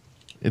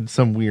 In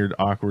some weird,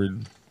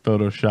 awkward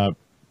Photoshop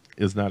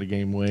is not a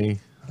game way,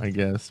 I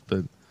guess,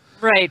 but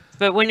right.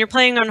 But when you're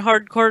playing on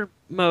hardcore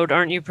mode,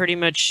 aren't you pretty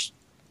much?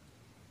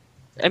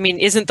 I mean,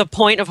 isn't the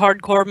point of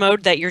hardcore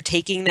mode that you're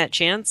taking that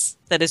chance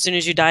that as soon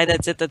as you die,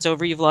 that's it, that's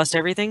over, you've lost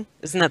everything?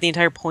 Isn't that the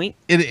entire point?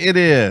 It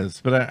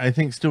is, but I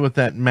think still with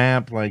that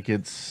map, like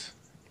it's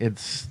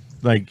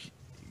like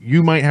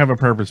you might have a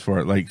purpose for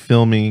it, like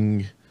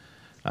filming.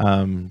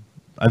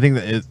 I think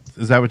that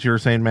is that what you were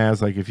saying,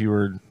 Maz? Like if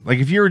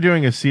you were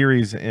doing a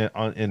series in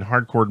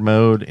hardcore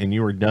mode and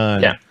you were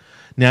done,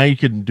 now you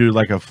could do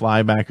like a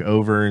flyback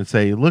over and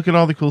say, look at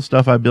all the cool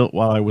stuff I built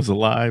while I was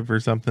alive or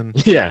something.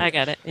 Yeah, I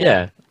got it.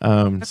 Yeah.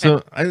 Okay.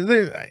 So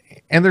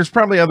and there's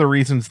probably other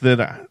reasons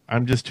that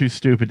I'm just too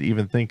stupid to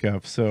even think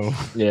of. So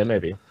Yeah,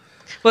 maybe.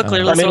 Well,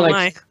 clearly so am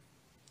I.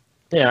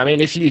 Yeah, I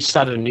mean, if you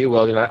started a new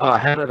world, you're like, oh,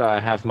 how did I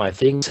have my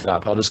thing set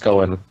up? I'll just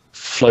go and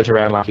float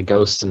around like a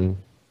ghost and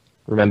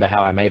remember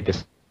how I made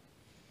this.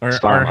 Or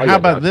how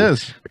about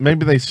this?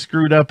 Maybe they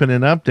screwed up in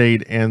an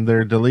update and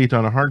their delete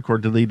on a hardcore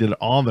deleted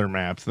all their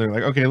maps. They're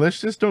like, okay, let's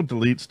just don't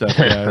delete stuff,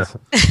 guys.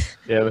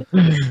 Yeah.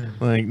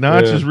 Like,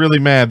 Notch is really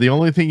mad. The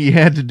only thing he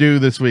had to do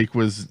this week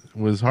was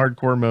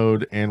hardcore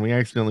mode, and we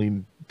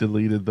accidentally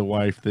deleted the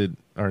wife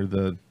or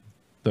the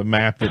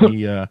map that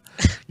he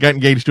got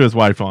engaged to his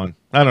wife on.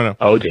 I don't know.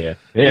 Oh dear.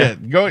 Yeah.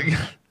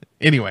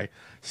 Anyway,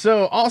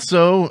 so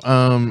also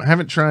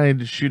haven't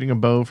tried shooting a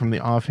bow from the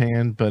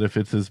offhand, but if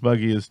it's as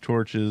buggy as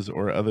torches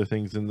or other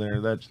things in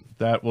there,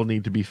 that will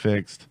need to be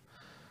fixed.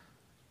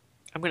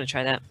 I'm gonna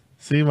try that.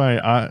 See my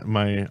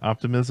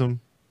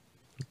optimism.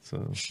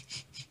 So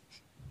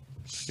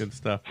good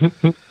stuff.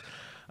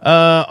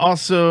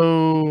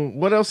 Also,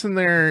 what else in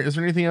there? Is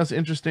there anything else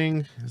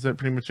interesting? Is that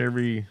pretty much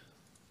every?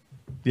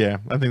 Yeah,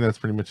 I think that's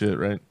pretty much it,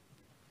 right?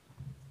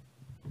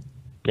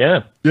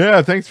 Yeah.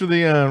 Yeah, thanks for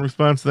the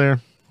response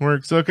there.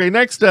 Works. Okay,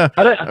 next,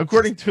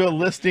 according to a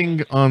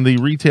listing on the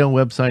retail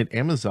website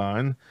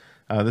Amazon,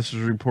 this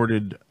was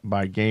reported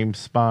by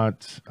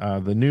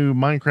GameSpot. The new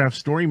Minecraft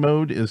story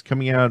mode is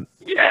coming out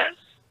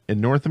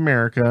in North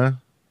America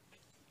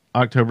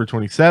October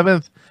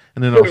 27th,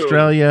 and in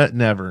Australia,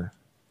 never.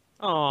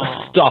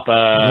 Oh, Stop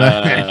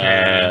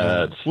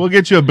it. We'll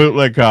get you a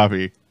bootleg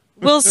copy.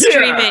 We'll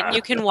stream it.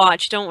 You can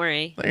watch. Don't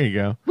worry. There you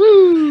go.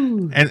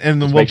 Woo! And then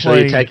we'll make sure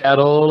play. you take out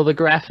all of the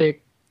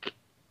graphic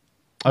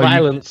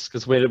violence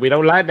because we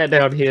don't like that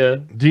down here.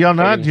 Do y'all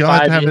not? Do y'all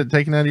have to have it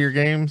taken out of your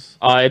games?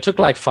 It took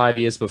like 5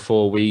 years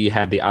before we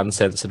had the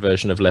uncensored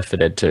version of Left 4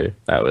 Dead 2.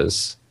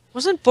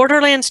 Wasn't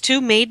Borderlands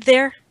 2 made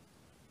there?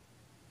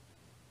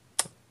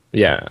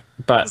 Yeah,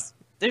 but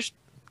there's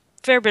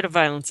a fair bit of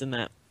violence in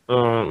that.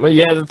 Well,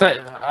 yeah,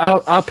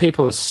 our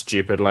people are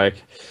stupid.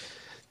 Like,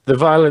 the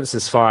violence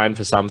is fine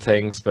for some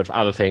things, but for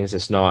other things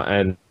it's not.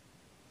 And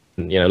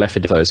Left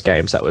 4 Dead, those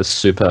games that was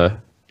super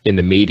in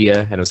the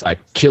media, and it was like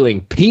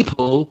killing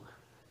people,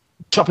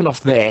 chopping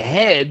off their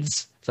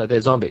heads. So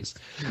they're zombies.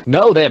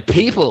 No, they're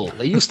people.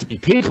 They used to be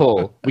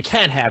people. We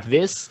can't have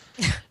this.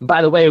 And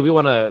by the way, we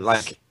want to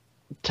like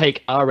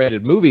take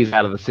R-rated movies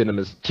out of the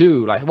cinemas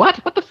too. Like, what?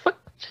 What the fuck?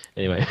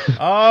 Anyway.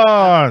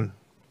 Oh,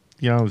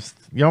 you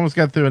almost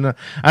got through enough.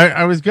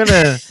 I was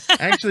gonna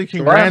actually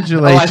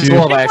congratulate you.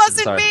 It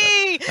wasn't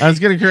me. I was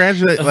gonna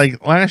congratulate.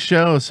 Like last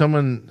show,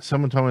 someone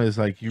told me it's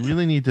like you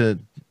really need to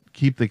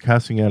keep the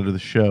cussing out of the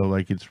show.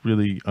 Like it's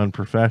really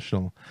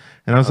unprofessional.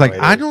 And I was like,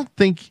 I don't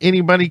think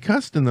anybody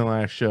cussed in the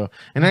last show.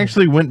 And I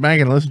actually went back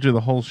and listened to the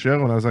whole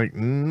show, and I was like,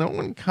 no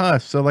one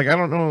cussed. So like I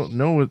don't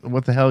know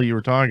what the hell you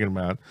were talking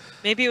about.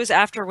 Maybe it was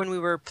after when we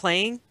were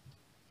playing.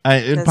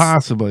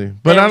 Possibly,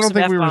 but I don't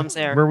think we were.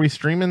 There. Were we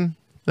streaming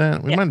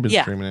that? We might have been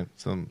streaming it.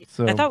 So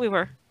I thought we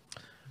were.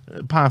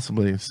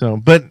 Possibly. So,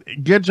 but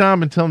good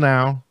job until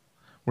now.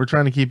 We're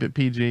trying to keep it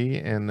PG,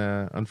 and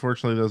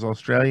unfortunately, those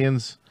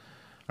Australians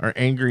are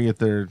angry at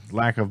their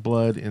lack of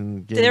blood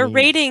in gaming. Their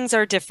ratings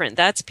are different.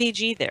 That's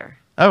PG there.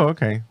 Oh,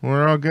 okay.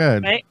 We're all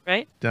good.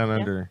 Right. Down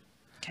under.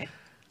 Okay.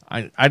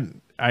 I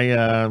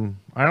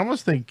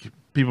almost think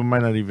people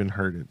might not even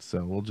heard it,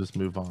 so we'll just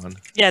move on.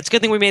 Yeah, it's a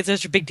good thing we made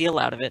such a big deal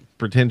out of it.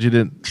 Pretend you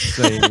didn't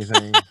say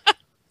anything.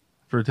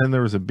 Pretend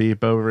there was a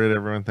beep over it,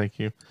 everyone. Thank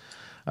you.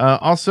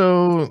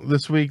 Also,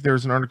 this week,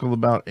 there's an article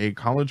about a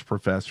college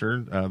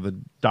professor, the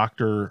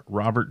Dr.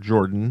 Robert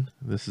Jordan.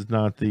 This is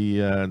not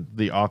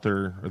the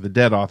author, or the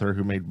dead author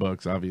who made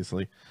books,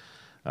 obviously.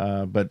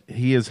 But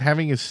he is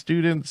having his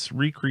students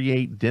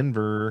recreate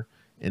Denver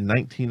in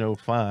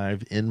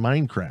 1905 in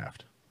Minecraft.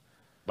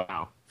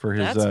 Wow. For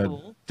his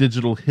cool.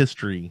 digital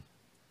history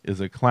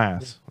is a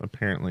class,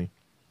 apparently.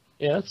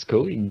 Yeah, that's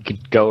cool. You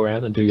could go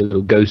around and do your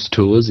little ghost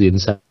tours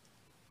inside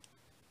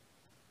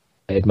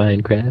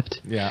Minecraft.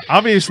 Yeah,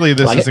 obviously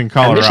this is in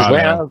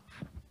Colorado.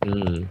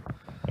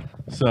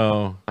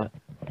 So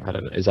I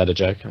don't know. Is that a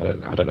joke? I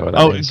don't know what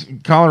that is.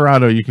 In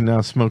Colorado, you can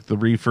now smoke the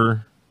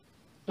reefer.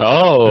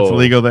 Oh, it's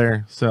illegal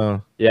there.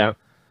 So yeah,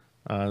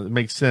 it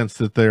makes sense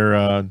that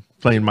they're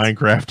playing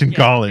Minecraft in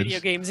college. Video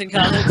games in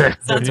college.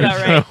 Sounds about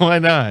right. Why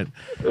not?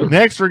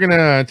 Next, we're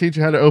gonna teach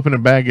you how to open a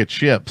bag of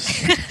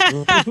chips.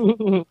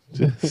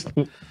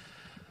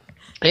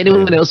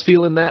 Anyone else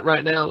feeling that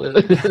right now?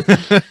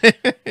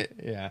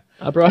 Yeah.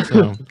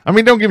 So, I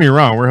mean, don't get me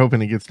wrong. We're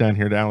hoping it gets down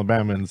here to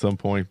Alabama at some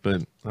point,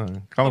 but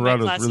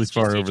Colorado's really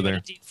far over there.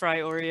 Deep fry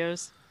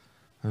Oreos.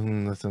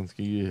 That sounds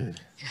good.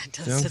 It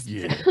does. Sounds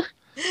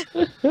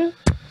good.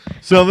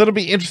 So that'll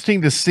be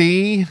interesting to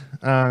see.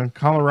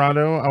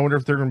 Colorado. I wonder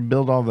if they're going to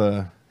build all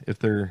the.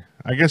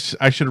 I guess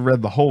I should have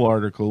read the whole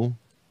article.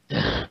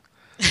 But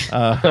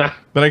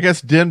I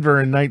guess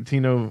Denver in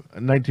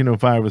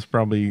 1905 was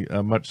probably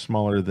much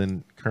smaller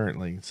than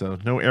currently. So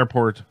no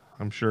airport,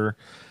 I'm sure.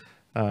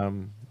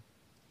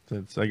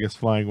 Since I guess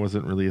flying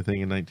wasn't really a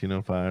thing in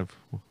 1905,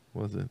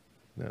 was it?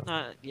 No.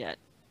 Not yet.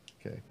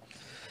 Okay.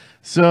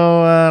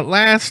 So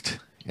last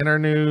in our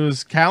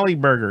news, Cali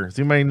Burger. Does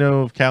anybody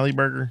know of Cali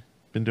Burger?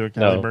 Been to a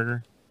Cali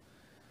Burger?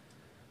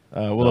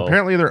 Well,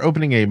 apparently they're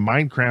opening a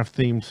Minecraft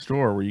themed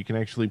store where you can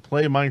actually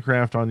play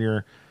Minecraft on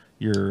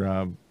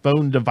your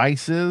phone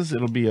devices.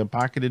 It'll be a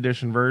pocket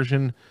edition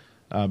version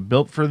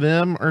built for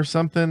them or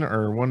something,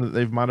 or one that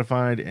they've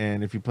modified.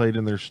 And if you play it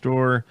in their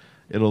store,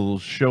 it'll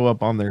show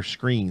up on their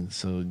screen,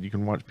 so you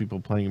can watch people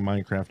playing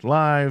Minecraft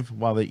live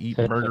while they eat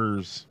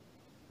burgers.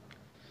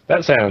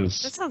 That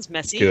sounds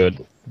messy.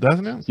 Good,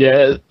 doesn't it?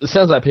 Yeah, it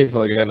sounds like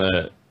people are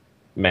gonna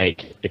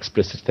make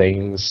explicit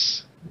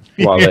things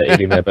while they're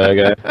eating their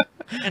burger,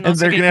 and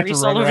they're gonna have to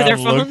run around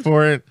and look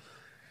for it.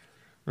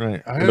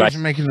 Right, I was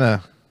making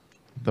the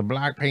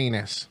black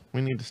penis.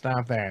 We need to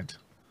stop that.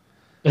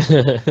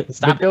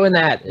 Stop doing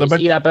that. Just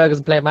eat our burgers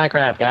and play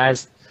Minecraft,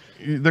 guys.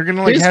 They're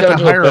gonna like have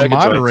to hire a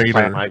moderator.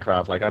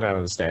 Minecraft, like I don't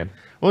understand.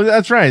 Well,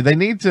 that's right. They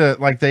need to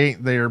like they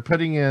are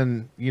putting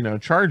in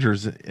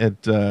chargers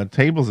at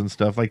tables and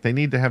stuff. Like they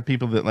need to have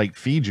people that like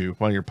feed you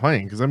while you're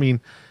playing. Because I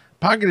mean,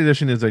 Pocket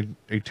Edition is a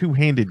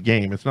two-handed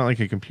game. It's not like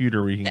a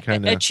computer where you can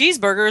kind of. A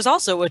cheeseburger is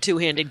also a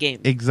two-handed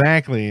game.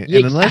 Exactly, and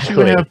unless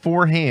you have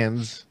four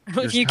hands,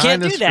 you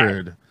can't do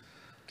screwed. that.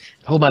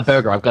 Hold my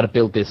burger. I've got to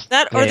build this.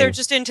 Or they're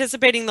just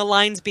anticipating the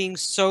lines being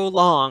so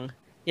long.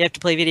 You have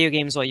to play video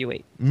games while you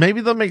wait. Maybe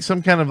they'll make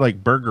some kind of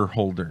like burger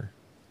holder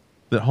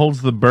that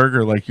holds the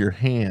burger like your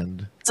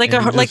hand. It's like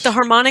like the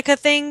harmonica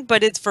thing,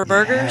 but it's for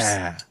burgers.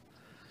 Yeah.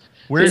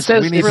 We need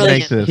to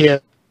make this.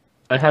 Here,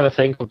 I have a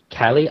thing called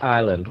Cali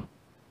Island,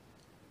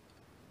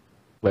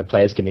 where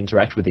players can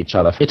interact with each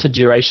other. It's a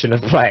duration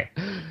of play,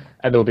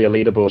 and there'll be a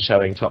leaderboard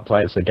showing top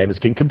players, so gamers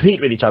can compete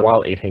with each other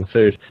while eating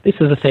food. This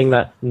is a thing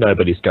that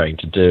nobody's going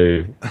to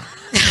do.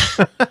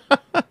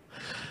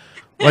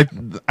 Like,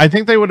 I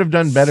think they would have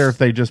done better if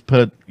they just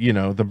put,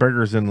 the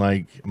burgers in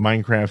like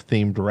Minecraft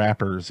themed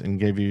wrappers and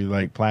gave you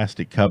like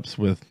plastic cups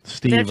with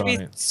Steve on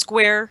it.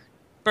 Square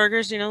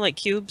burgers, like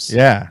cubes.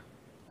 Yeah,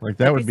 like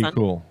that would be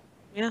cool.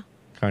 Yeah,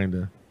 kind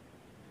of.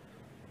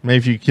 Maybe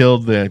if you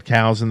killed the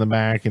cows in the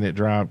back and it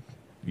dropped,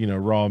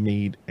 raw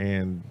meat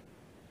and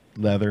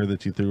leather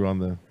that you threw on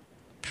the.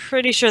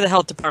 Pretty sure the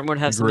health department would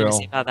have something to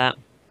say about that.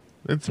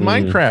 It's a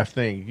Minecraft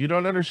thing. You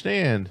don't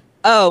understand.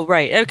 Oh,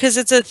 right. Because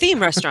it's a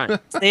theme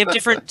restaurant. They have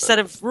different set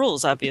of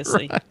rules,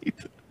 obviously.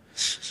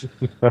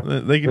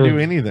 Right. They can do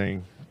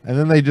anything. And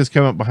then they just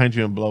come up behind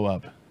you and blow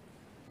up.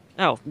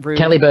 Oh, rude.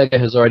 Cali Burger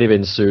has already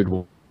been sued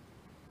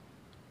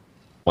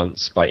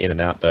once by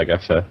In-N-Out Burger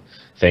for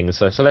things.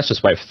 So let's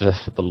just wait for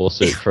the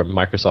lawsuit from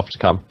Microsoft to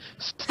come.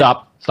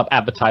 Stop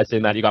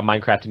advertising that you got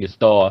Minecraft in your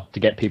store to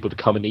get people to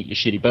come and eat your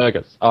shitty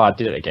burgers. Oh, I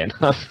did it again.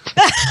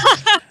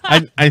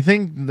 I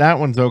think that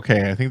one's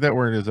okay. I think that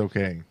word is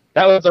okay.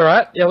 That was all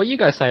right. Yeah, well, you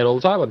guys say it all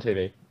the time on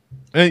TV.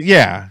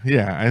 Yeah.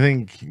 I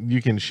think you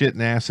can shit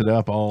and ass it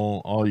up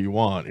all you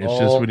want. It's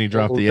just when you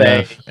drop the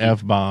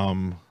F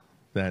bomb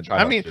that.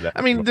 I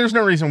mean, there's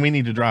no reason we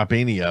need to drop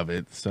any of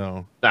it.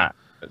 So nah,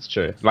 that's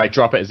true. Like,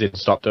 drop it as in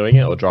stop doing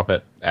it, or drop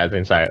it as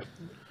in say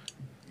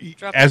it.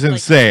 Drop as in like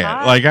say it.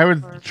 Like I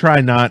would try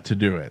not to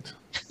do it.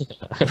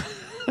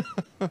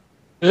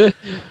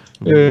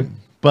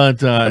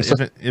 But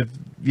if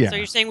yeah. So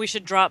you're saying we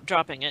should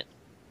dropping it?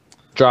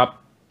 Drop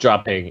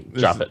it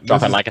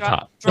like a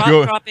top.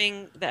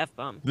 Dropping the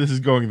F-bomb. This is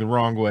going the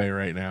wrong way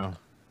right now.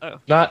 Oh.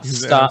 Not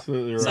stop. So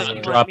you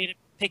want me to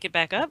pick it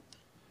back up?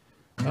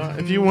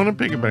 If you want to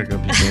pick it back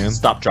up, you can.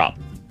 Stop, drop.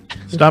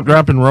 Stop,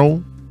 drop, and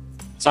roll.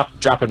 Stop,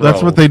 drop, and roll.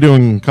 That's what they do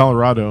in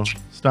Colorado.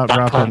 Stop,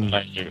 drop, and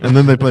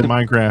then they play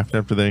Minecraft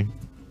after they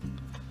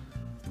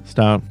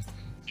stop.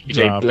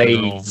 DJ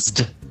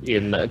Blazed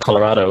in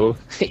Colorado.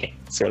 See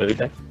what I did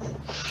there?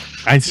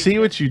 I see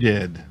what you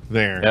did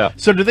there. Yeah.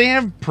 So do they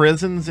have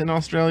prisons in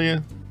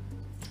Australia?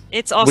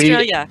 It's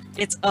Australia.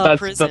 It's a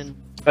prison.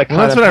 That's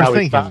what I was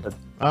thinking.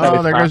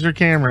 Oh, there goes your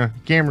camera.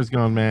 Camera's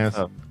gone, Mass.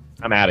 Oh,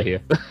 I'm out of here.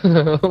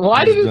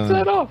 Why did it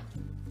turn off?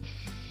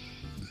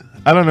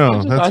 I don't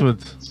know. I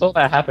saw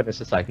that happen. It's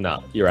just like,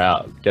 no, you're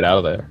out. Get out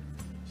of there.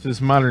 So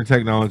this modern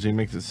technology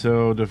makes it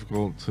so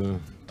difficult to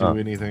do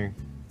anything.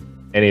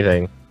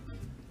 Anything.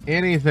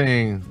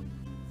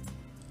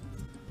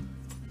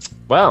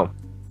 Well,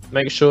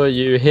 make sure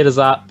you hit us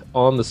up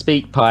on the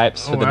speak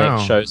pipes for the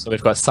next show, so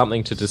we've got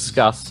something to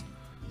discuss.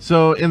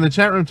 So in the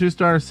chat room,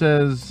 2-Star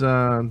says,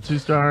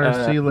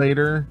 2-Star, see you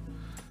later.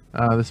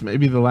 This may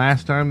be the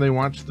last time they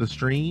watch the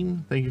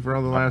stream. Thank you for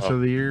all the last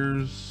of the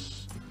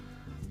years.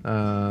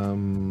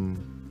 When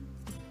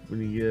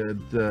you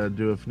get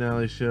do a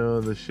finale show,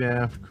 the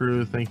Shaft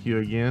crew, thank you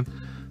again.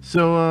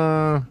 So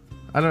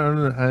I don't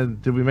know,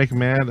 did we make them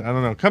mad? I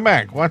don't know. Come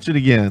back, watch it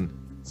again.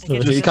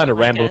 You kind of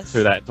rambled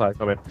through that entire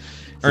comment.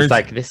 It's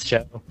like this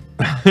show.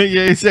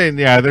 Yeah, he's saying,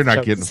 they're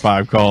not getting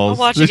 5 calls.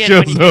 Watch this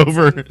show's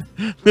over.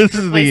 This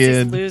is the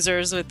end.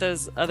 Losers with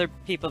those other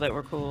people that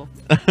were cool.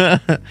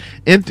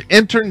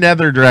 Enter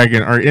Nether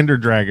Dragon or Ender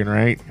Dragon,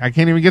 right? I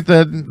can't even get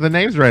the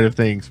names right of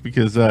things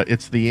because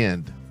it's the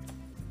end.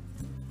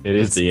 It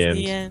is the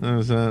The end. What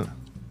was that?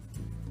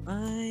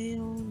 My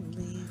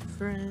only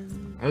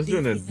friend. I was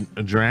doing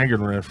a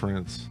dragon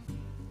reference.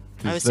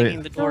 I was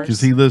singing the Doors.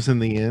 Because he lives in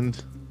the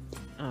end.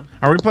 Oh.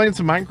 Are we playing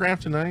some Minecraft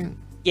tonight?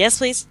 Yes,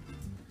 please.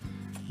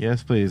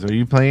 Yes, please. Are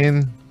you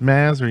playing,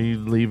 Maz, or are you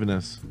leaving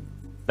us?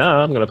 No,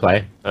 I'm gonna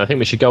play. I think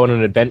we should go on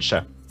an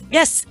adventure.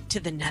 Yes, to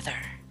the Nether.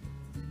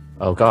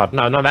 Oh God,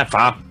 no, not that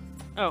far.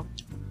 Oh,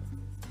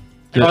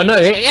 Oh no,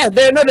 yeah,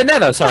 no, the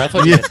Nether. Sorry, I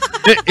thought you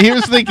Yeah, he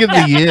was thinking the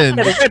end.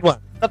 Yeah, the red one,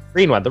 not the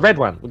green one, the red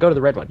one. We'll go to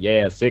the red one.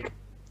 Yeah, sick.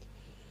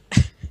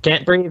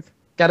 Can't breathe.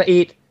 Gotta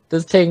eat.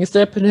 This thing is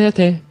there. Play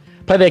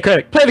the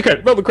credit. Play the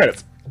credit. Roll the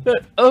credits.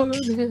 Oh,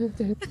 get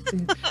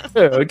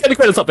the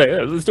credits up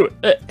there. Let's do it.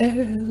 I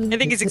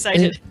think he's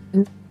excited. I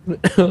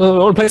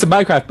want to play some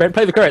Minecraft, Brent.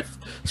 Play the credits.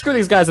 Screw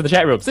these guys in the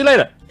chat room. See you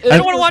later. They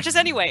don't want to watch us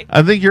anyway.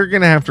 I think you're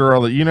going to have to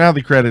roll it. You know how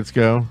the credits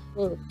go.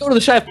 Go to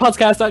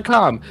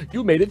theshaftpodcast.com.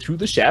 You made it through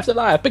the shaft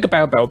alive. Big a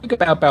bow bow. Big a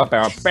bow bow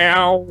bow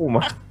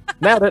bow.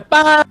 Nailed it.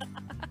 Bye.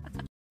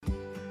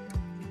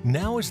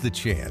 Now is the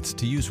chance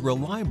to use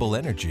reliable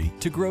energy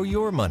to grow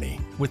your money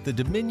with the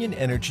Dominion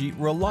Energy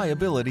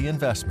Reliability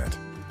Investment.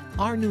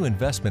 Our new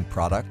investment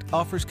product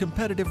offers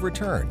competitive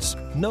returns,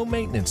 no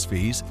maintenance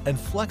fees, and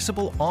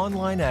flexible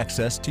online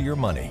access to your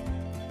money.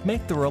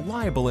 Make the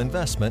reliable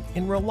investment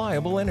in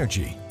reliable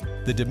energy.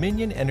 The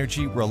Dominion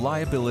Energy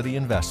Reliability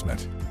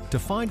Investment. To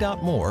find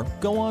out more,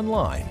 go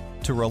online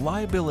to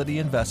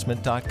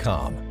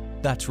reliabilityinvestment.com.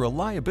 That's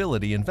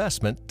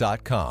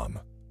reliabilityinvestment.com.